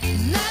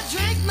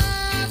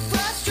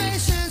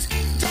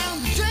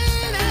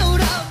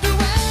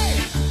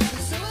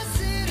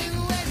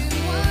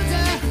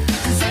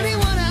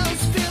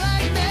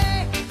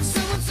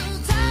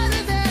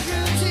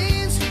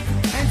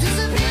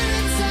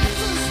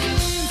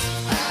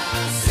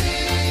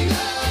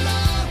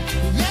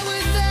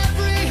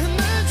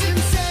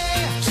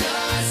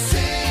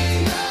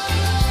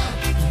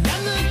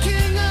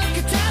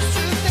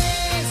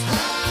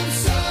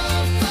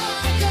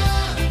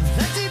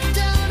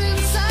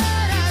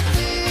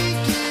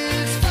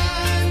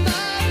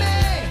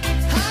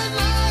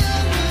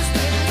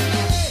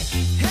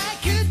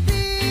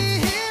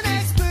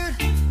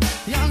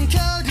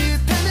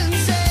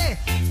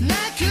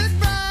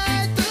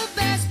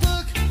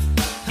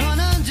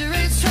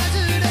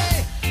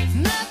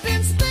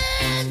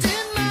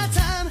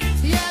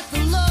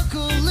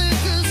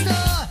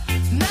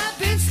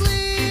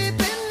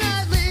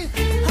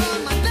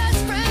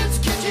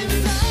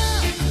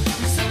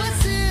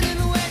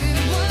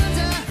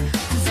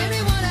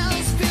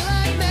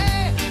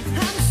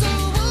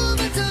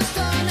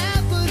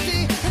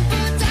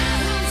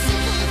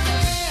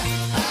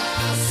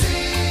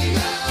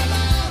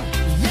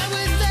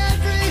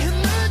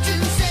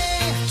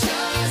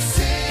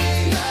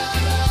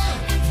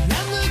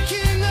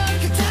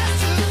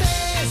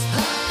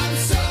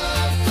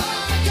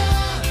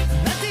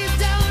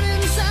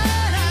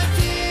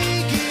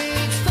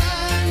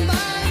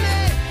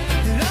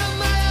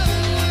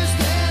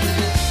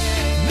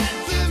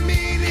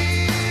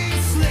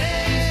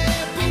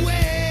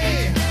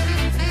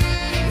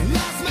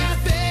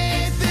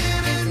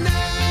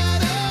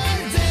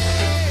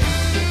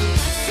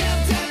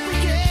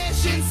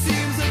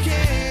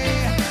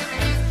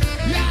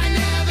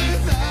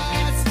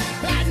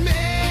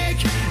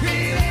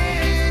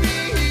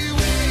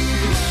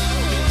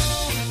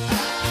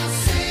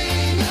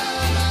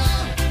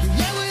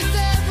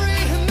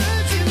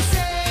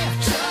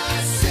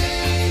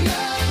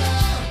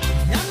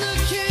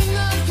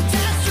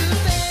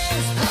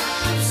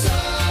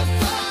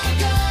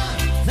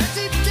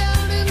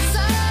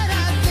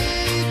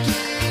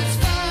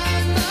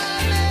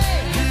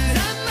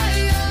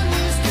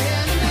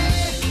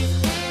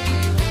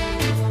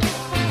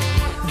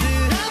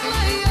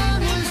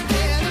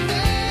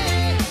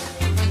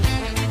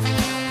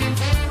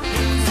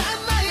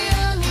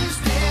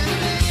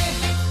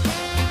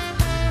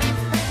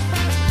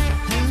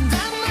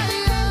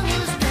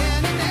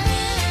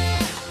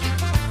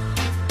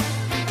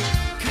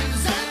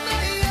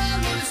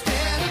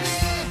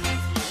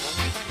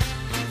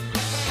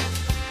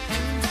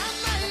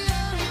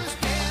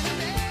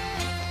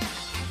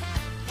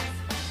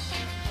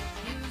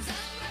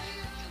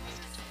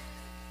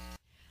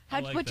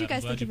What do you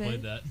guys think of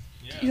it? That.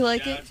 Yeah, You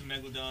like shout it? out to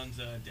Megalodon's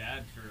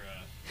dad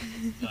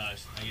for, I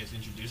guess,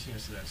 introducing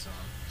us to that song.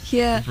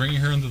 Yeah. Bringing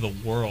her into the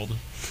world.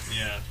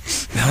 Yeah.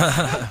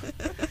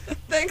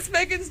 Thanks,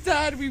 Megan's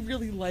dad. We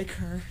really like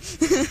her.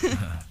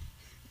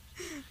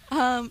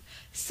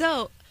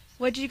 So,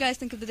 what did you guys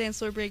think of the dance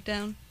floor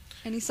breakdown?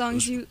 Any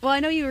songs you? Well, I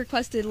know you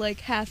requested like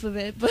half of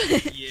it, but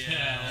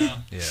Yeah.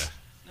 Yeah.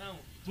 No.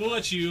 We'll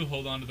let you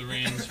hold on to the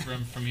reins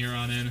from here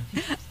on in.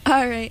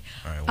 all right.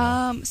 All right.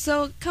 Well,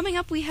 So coming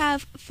up, we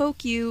have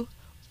Folk You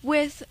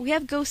we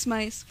have Ghost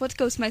Mice. What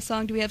Ghost Mice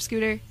song do we have,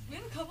 Scooter? We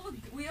have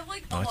we have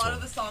like Oh, a I lot told of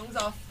him. the songs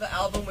off the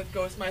album with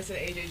Ghost Mice and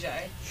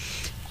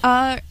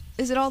AJJ.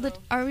 Is it all the?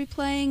 Are we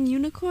playing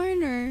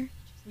Unicorn or?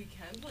 We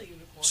can play Unicorn.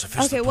 Okay,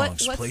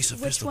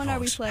 Sophistipunks, which one are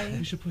we Sophistipunks.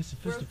 playing? should play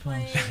We're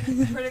playing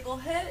Critical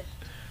Hit,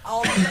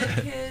 All the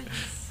Dead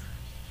Kids,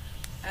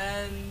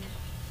 and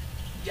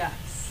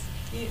yes,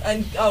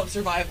 and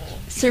Survival.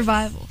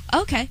 Survival.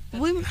 Okay,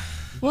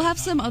 we'll have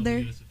some other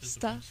It's a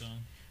stuff. song.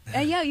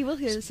 Yeah, you will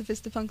hear the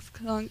Sophistipunks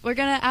song. We're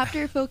gonna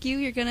after Folk You,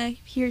 you're gonna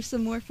hear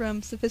some more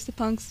from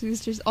Sophistipunks, who's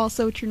just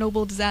also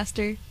Chernobyl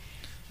Disaster.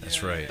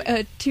 That's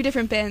right. Two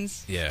different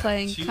bands Yeah.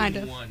 playing, Two kind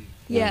in of. one.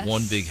 We're Yes.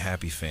 one big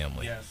happy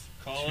family. Yes.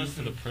 Call Two us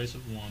for the price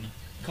of one.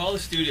 Call the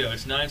studio.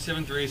 It's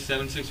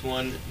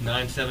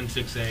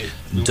 973-761-9768.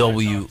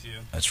 W.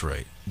 That's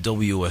right.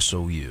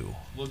 WSOU.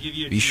 We'll give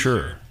you a Be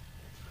t-shirt.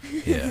 sure.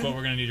 Yeah. But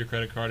we're gonna need your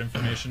credit card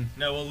information.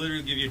 No, we'll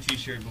literally give you a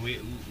t-shirt, but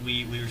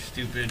we were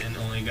stupid and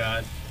only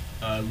got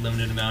a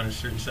limited amount of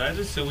certain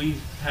sizes, so we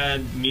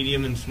had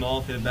medium and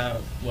small for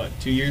about,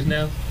 2 years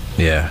now?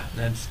 Yeah.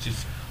 That's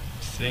just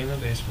sitting in the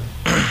basement.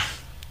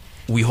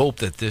 We hope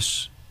that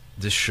this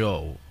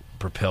show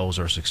propels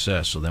our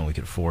success, so then we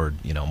can afford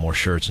more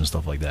shirts and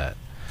stuff like that.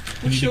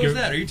 What show is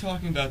that? Are you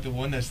talking about the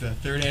one that's the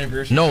 3rd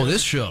anniversary? No,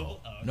 this show.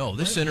 No,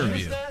 this interview.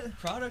 What is that?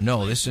 Product No,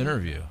 placement? this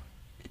interview.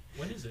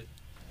 What is it?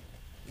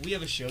 We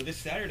have a show this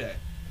Saturday.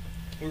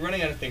 We're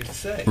running out of things to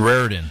say.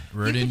 Raritan,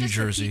 You could New just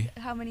Jersey. repeat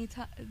how many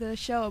the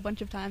show a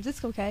bunch of times?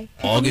 It's okay.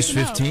 August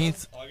People need to know.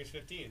 15th. August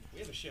 15th. We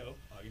have a show.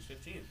 August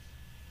 15th.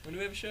 When do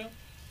we have a show?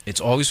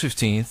 It's August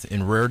 15th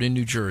in Raritan,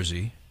 New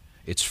Jersey.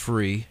 It's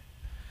free.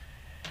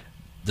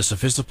 The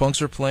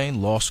Sophistipunks are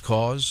playing, Lost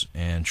Cause,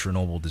 and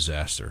Chernobyl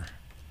Disaster.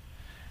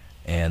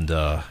 And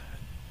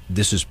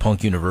this is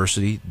Punk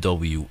University,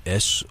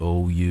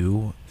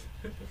 WSOU.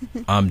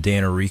 I'm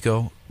Dan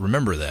Arico.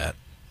 Remember that,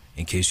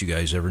 in case you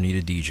guys ever need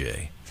a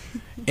DJ.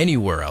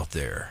 Anywhere out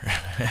there.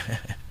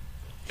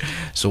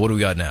 So what do we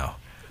got now?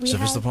 We have-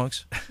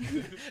 Sophistipunks?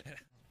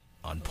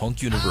 On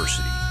Punk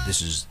University.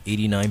 This is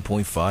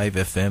 89.5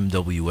 FM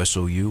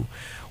WSOU.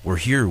 We're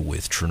here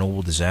with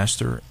Chernobyl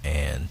Disaster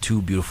and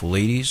two beautiful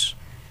ladies,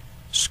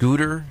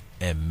 Scooter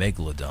and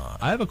Megalodon.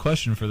 I have a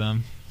question for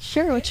them.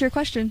 Sure. What's your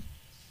question?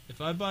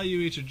 If I buy you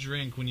each a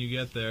drink when you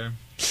get there,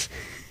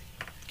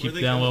 keep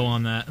they down low going?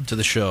 on that. To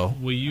the show.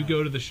 Will you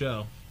go to the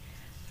show?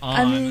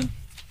 I mean,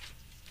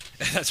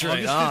 That's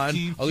August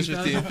 15th, August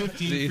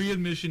 2015, free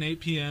admission, 8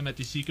 p.m. at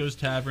the Seacoast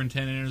Tavern,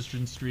 10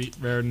 Anderson Street,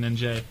 Raritan,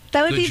 NJ.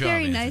 that would Good be job,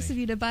 very Anthony. nice of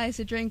you to buy us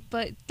a drink,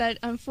 but that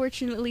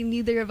unfortunately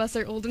neither of us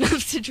are old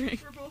enough to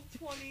drink. We're both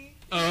 20.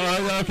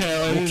 Oh,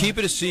 okay. We'll keep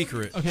it a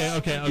secret. Okay.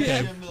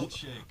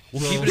 milkshake.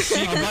 We'll keep it a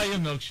secret. I'll buy you a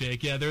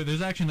milkshake. Yeah,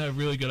 there's actually a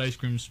really good ice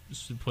cream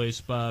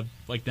place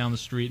like down the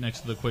street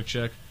next to the Quick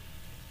Check.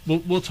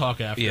 We'll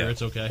talk after. Yeah.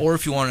 It's okay. Or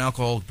if you want an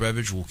alcoholic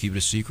beverage, we'll keep it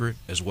a secret,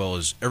 as well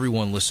as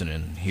everyone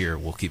listening here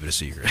will keep it a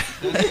secret.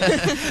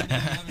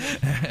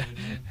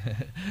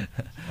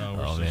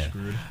 We're Oh, so man.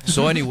 screwed.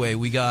 So anyway,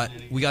 we got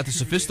the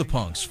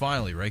Sophistipunks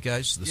finally, right,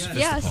 guys? The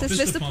Yeah,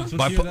 Sophistipunks.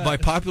 Sophistipunks. By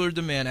popular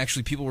demand,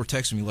 actually, people were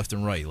texting me left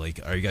and right, like,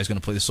 "Are you guys going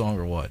to play the song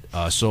or what?"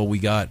 So we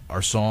got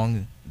our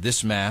song,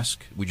 "This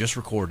Mask." We just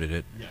recorded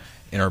it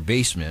in our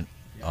basement.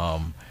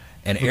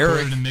 And Eric,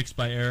 Recorded and mixed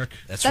by Eric.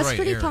 that's That's right,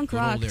 pretty Eric, punk good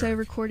rock old to Eric.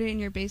 record it in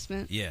your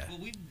basement. Yeah, Well,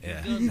 we've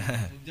yeah. done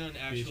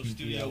actual Basement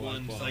studio DIY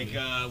ones. quality.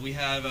 Like we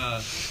have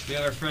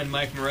our friend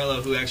Mike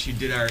Morello who actually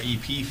did our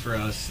EP for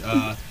us.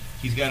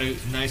 He's got a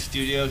nice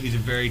studio. He's a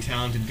very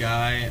talented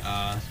guy.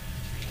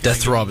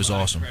 Death Throb is A lot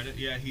of awesome. credit.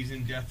 Yeah, he's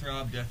in Death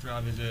Throb. Death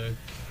Throb is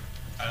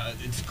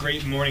it's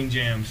great morning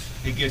jams.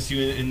 It gets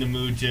you in the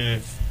mood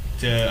to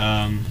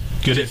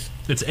Good. just-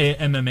 It's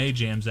MMA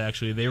jams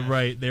actually. They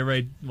write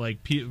like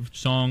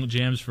song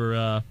jams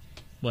for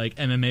like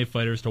MMA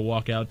fighters to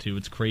walk out to.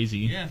 It's crazy.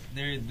 Yeah,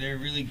 they're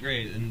really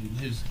great, and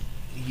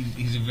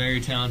he's a very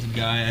talented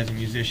guy as a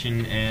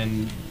musician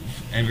and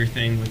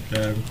everything with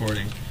the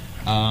recording.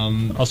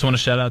 Also want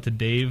to shout out to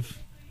Dave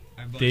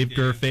Our buddy Dave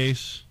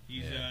Gurface,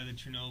 He's the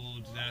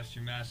Chernobyl disaster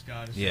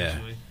mascot, Yeah,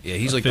 essentially. yeah.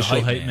 He's like the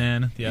official hype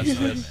man. Yes, He's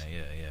the hype yes. man, yeah.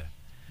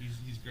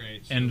 He's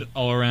great. So, And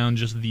all around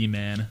just the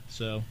man.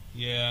 So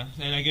yeah,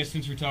 and I guess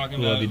since we're talking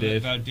Love about you,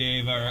 Dave.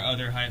 Dave, our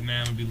other hype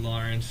man would be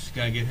Lawrence.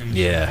 Gotta get him.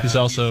 Yeah. shout he's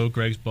out. also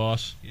Greg's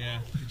boss. Yeah.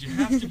 Did you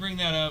have to bring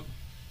that up?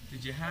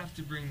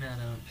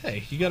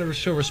 Hey, you got to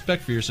show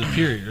respect for your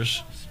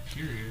superiors.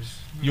 Superiors.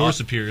 Your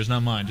superiors,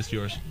 not mine, just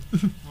yours.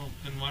 Well,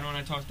 then why don't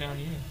I talk down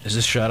to you? Is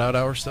this shout out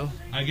hour still?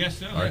 I guess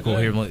so. All right, cool.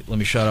 Here, let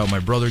me shout out my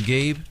brother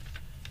Gabe.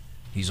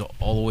 He's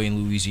all the way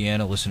in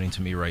Louisiana listening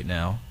to me right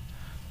now.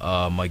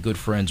 My good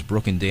friends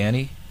Brooke and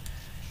Danny.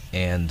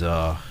 And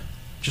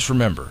just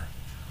remember,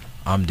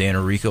 I'm Dan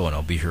Arico, and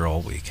I'll be here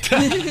all week.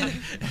 I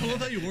love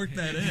how you worked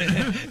that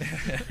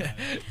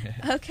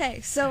in.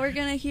 Okay, so we're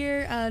gonna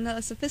hear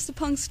another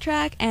Sophistipunks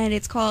track, and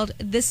it's called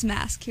 "This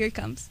Mask." Here it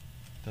comes.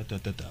 Da, da,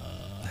 da, da.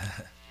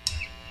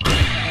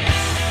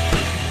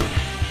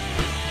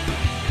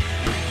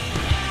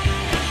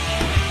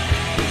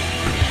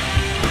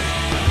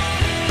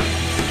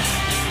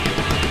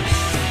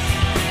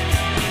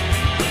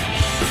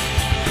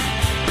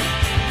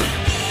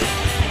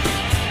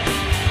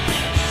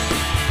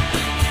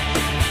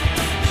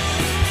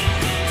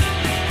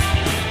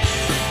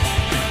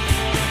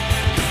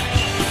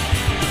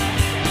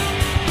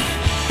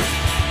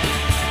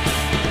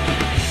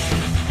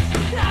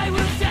 I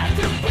was at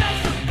the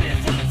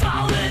precipice of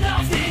falling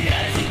off the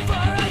edge before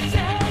I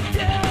said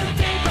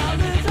deep on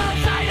this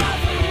outside of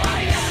who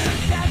I am.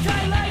 That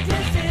I like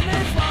this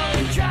image while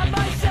I trap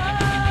my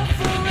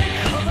suffering.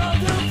 Although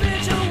the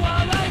vigil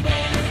while I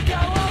wait to go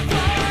on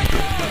flying.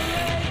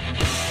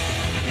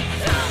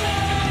 Tell me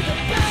the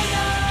pain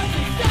of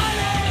the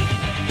starting.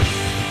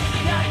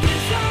 That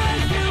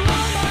desires to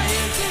all my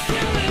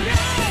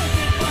insecurities.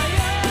 If I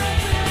am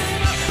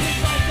it's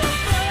like a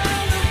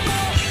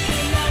fireball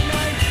in that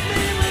night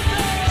me with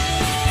me.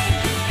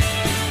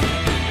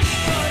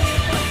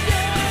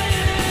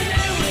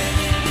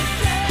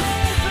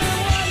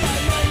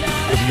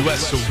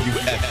 WSOU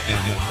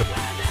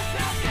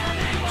FM.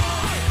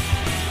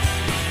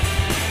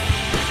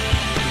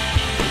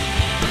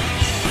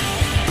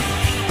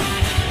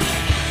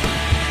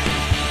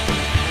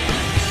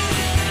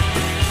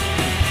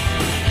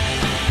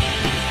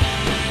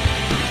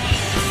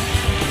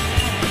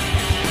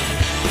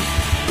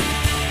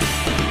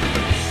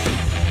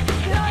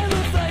 I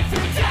look like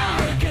the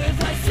tower 'cause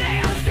I say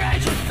I'm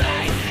scratching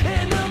face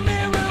in the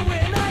mirror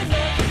when I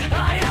look.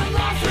 I am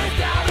lost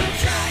without a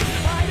track.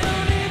 I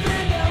don't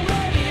even know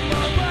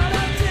anymore what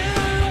I'm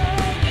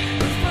doing.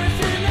 This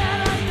person that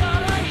I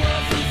thought I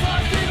was is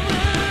lost in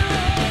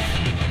ruins.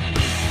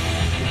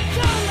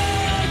 Tell me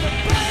the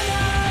pain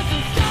of the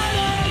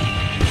starting.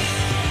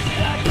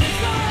 That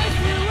desires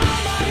to all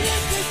my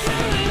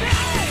insecurities.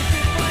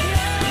 If I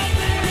am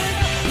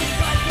it's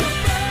like a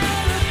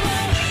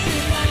fireball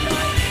in that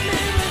night me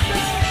with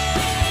me.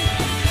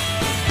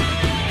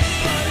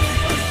 But if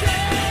I'm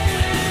staying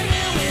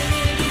here with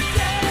you to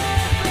stay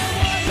for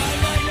one, I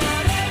might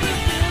not ever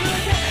feel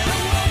again. I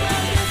won't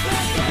have this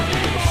back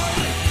anymore.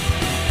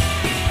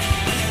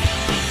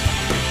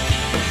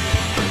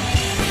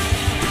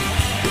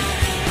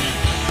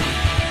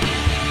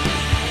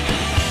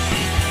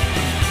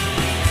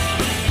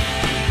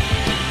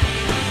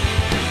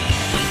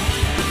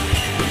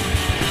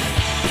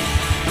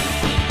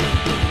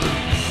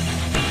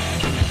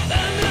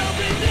 And there'll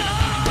be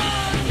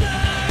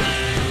nothing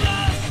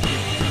left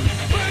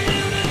for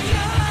you to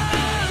tear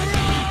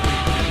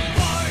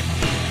apart.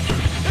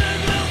 And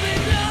there'll be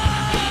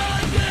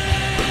nothing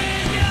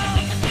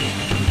else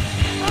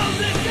of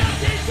this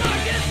empty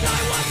darkness I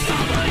once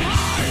called my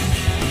heart.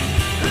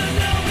 And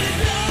there'll be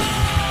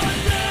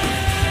nothing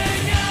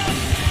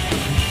else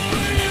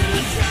for you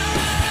to tear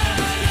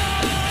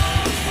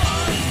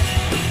apart.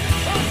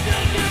 I'll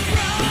still be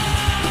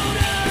proud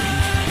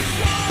and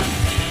strong.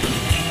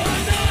 I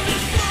know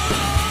this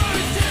far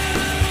to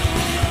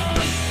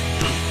run,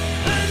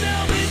 and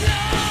there'll be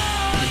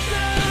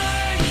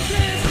nothing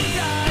this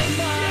time.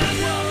 I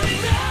won't be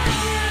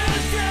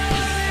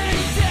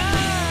tearing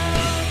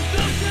down.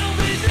 There'll still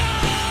be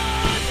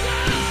nothing.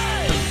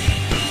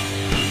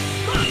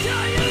 I'll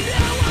tell you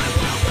now, I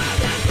won't wear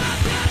this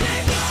mask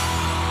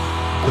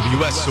anymore.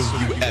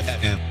 WSOU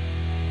FM.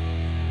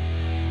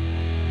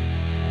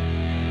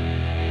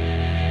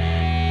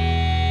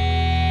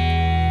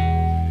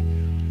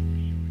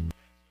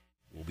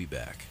 We'll be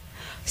back.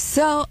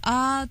 So,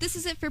 this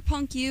is it for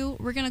Punk U.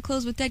 We're gonna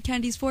close with Dead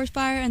Kennedys Forest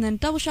Fire, and then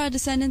Double Shot of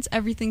Descendants,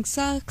 Everything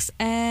Sucks,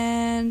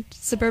 and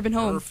Suburban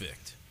Home.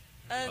 Perfect.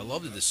 I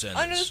love the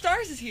Descendants. Under the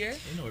Stars is here.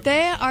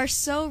 They are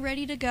so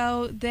ready to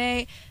go.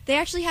 They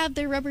actually have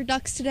their rubber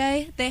ducks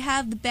today. They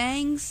have the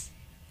bangs.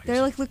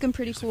 They're like looking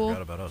pretty I cool.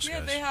 forgot about us, Yeah,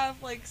 guys. they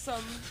have like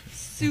some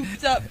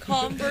souped up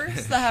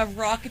Converse that have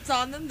rockets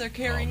on them. They're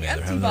carrying man, they're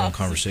empty having their own boxes of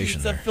conversation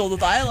pizza there. filled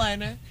with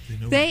eyeliner.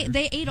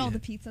 They ate all the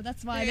pizza.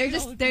 That's why They ate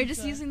all the they're just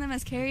pizza. using them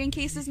as carrying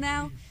cases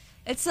now.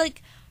 It's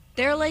like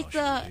they're like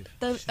the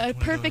a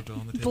perfect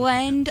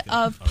blend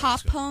of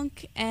pop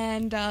punk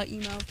and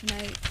emo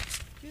tonight.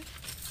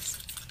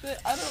 But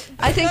I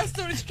I think- got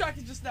so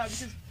distracted just now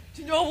because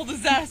Chernobyl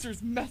disaster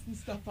is messing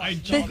stuff up. I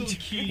juggled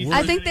keys.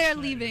 I think they're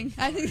leaving.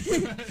 I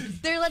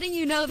think they're letting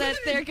you know that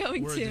they're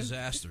going We're a to.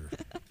 disaster.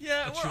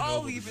 Yeah, A we're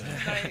all Chernobyl leaving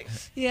disaster.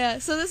 tonight. Yeah,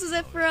 so this is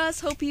it for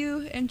us. Hope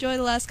you enjoy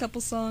the last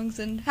couple songs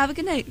and have a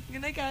good night.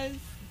 Good night, guys.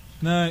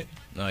 Night.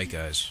 Night,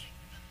 guys.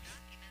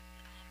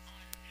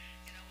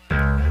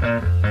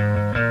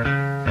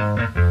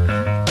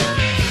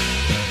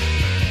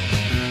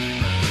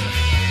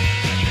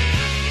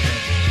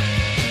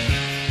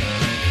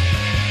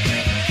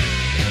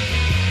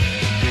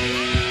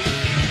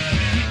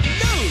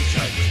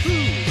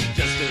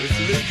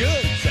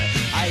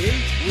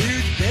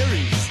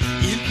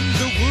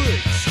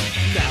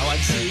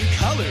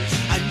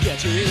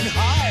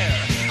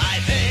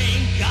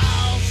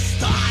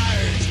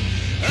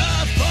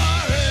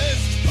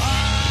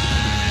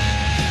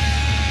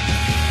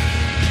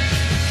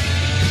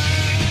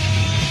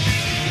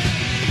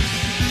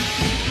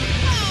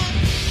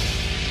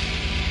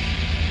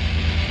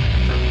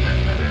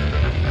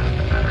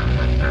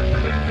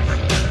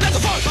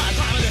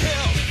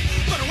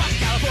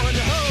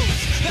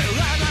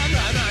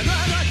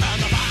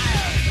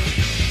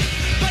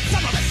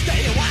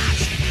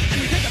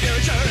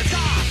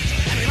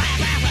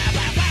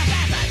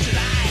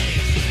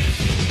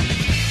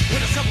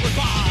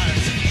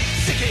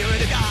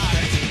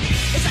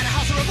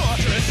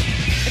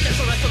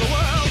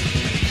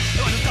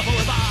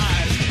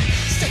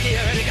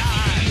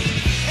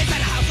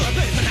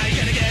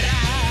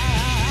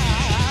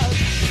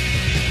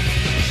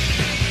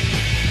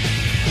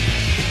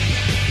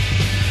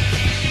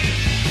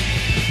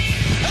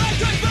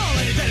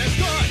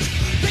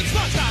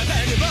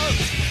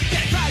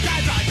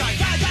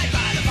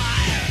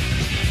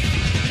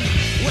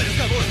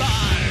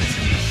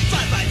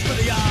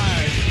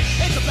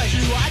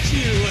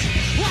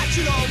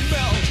 should all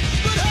melt.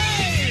 But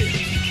hey,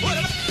 what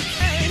about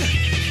pain?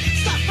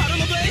 Stop out in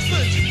the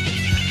basement.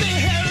 Be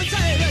here and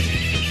save it.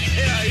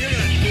 Yeah, you're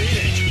gonna need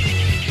it.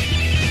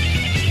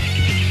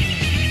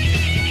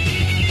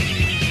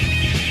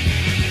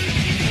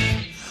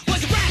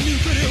 Was a brand new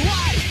pretty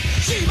wife.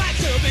 She might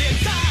still be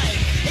inside.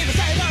 Even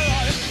save her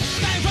life.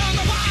 Bang from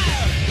the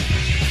fire.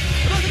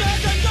 But the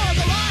bedroom doors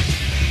are locked.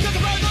 Cause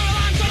the roads on the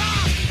line shut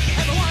off.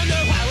 Ever wonder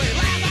why we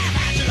laugh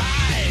at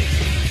July?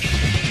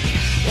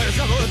 When it's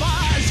trouble with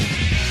bars,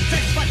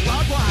 sex fight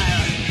barbed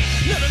wire.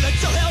 Never looked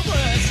so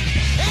helpless.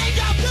 Hang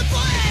up the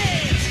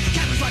flames.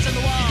 Cameras watching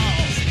the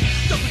walls.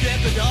 Don't forget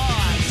the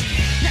dogs.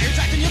 Now you're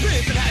trapped in your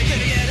boots and how you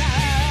gonna get out?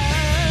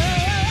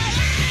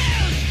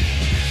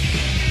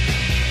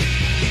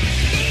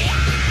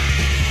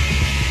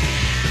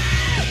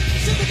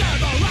 See the girl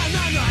go run,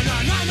 run, run,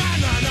 run, run,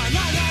 run, run, run, run,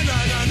 run, run,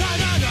 run, run,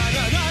 run,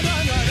 run, run,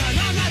 run, run,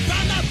 run, run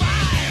from the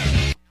fire.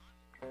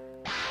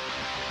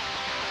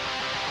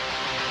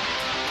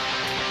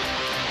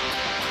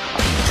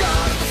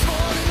 Got up this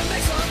morning to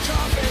make some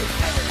coffee.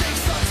 Everything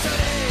sucks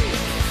today.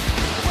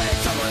 Wait,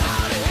 someone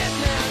out and hit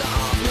me to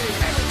off me.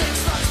 Everything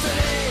sucks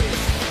today.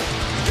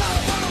 Got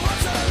up on the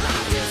watch of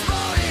life this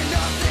morning.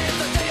 Nothing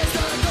today is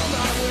gonna go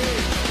my way.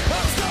 I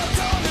was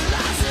told me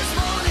lies this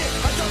morning.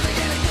 I don't think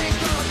anything's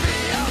gonna be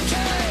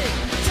okay.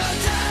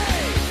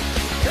 Today,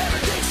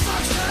 everything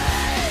sucks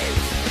today.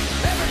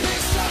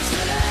 Everything sucks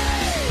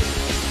today.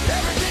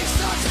 Everything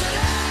sucks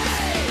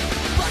today.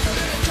 Like a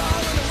little car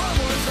when the world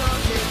was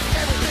rocking.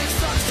 Everything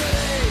sucks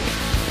today.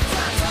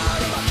 Flat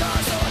tire in my car,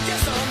 so I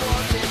guess I'm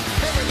walking.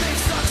 Everything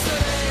sucks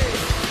today.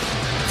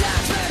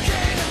 Taxman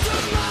came and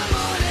took my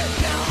money.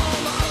 Now all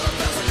my other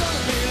bills are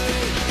gonna be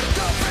late.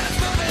 Girlfriend's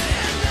moving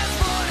in this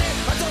morning.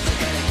 I don't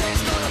think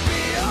anything's gonna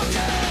be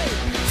okay.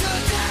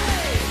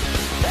 Today,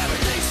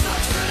 everything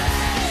sucks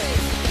today.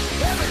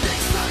 Everything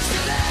sucks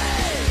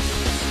today.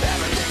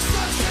 Everything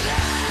sucks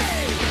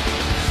today.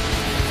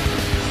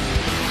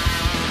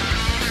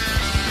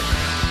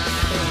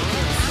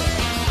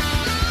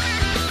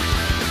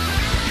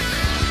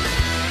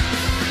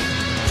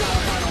 Got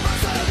up on the wrong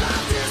side of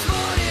life this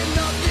morning.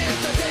 Nothing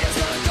today is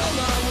gonna go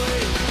my way.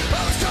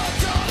 I was told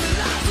me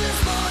lies this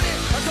morning.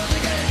 I don't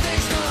think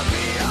anything's gonna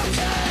be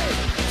okay.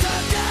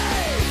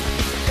 Today,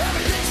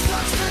 everything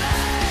sucks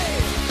today.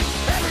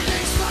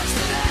 Everything sucks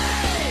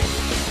today.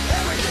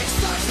 Everything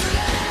sucks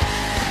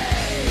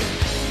today.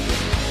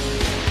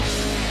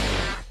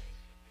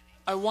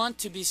 I want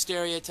to be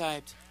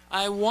stereotyped.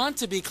 I want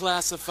to be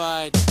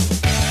classified.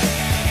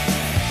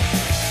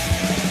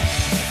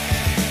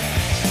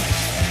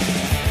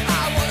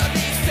 I wanna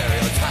be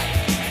stereotyped.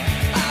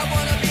 I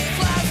wanna be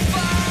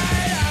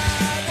classified.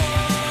 I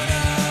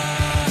wanna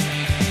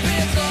be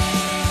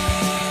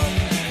alone.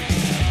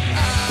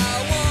 I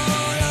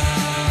wanna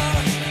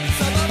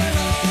suburban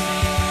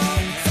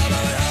home,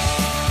 suburban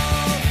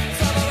home,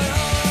 suburban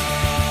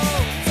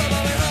home,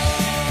 suburban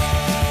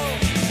home.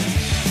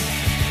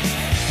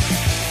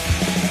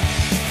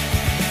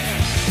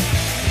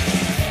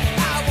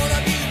 I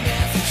wanna be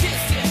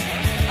masochistic.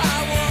 I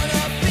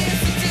wanna be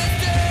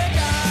sadistic.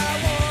 I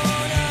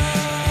wanna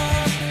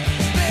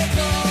be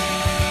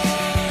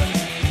alone.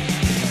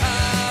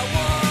 I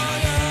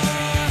wanna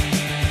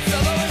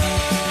suburban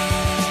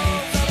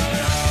home,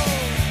 suburban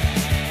home,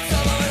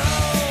 suburban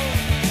home,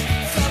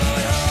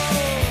 suburban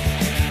home.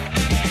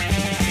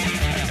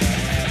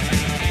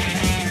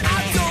 I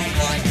don't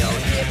want no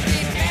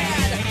hippie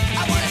pad.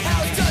 I want a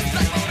house just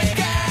like mom and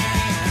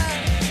dad.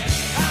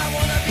 I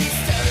wanna be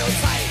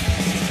stereotyped.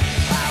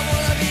 I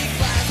wanna be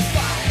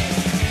classified.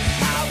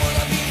 I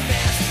wanna be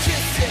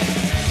masochistic.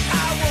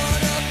 I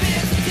wanna be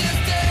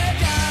sadistic.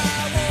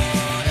 I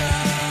wanna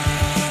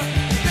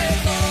be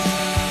alone.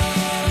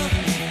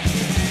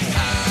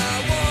 I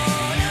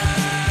wanna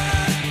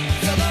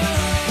suburban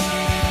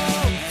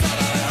home,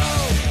 suburban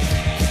home,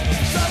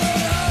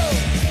 suburban home,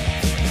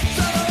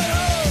 suburban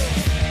home,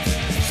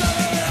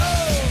 suburban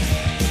home,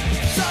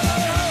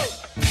 suburban home.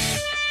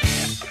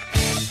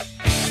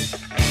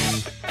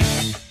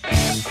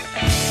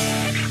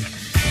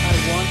 I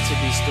want to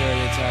be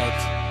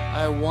stereotyped.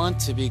 I want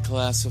to be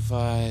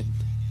classified.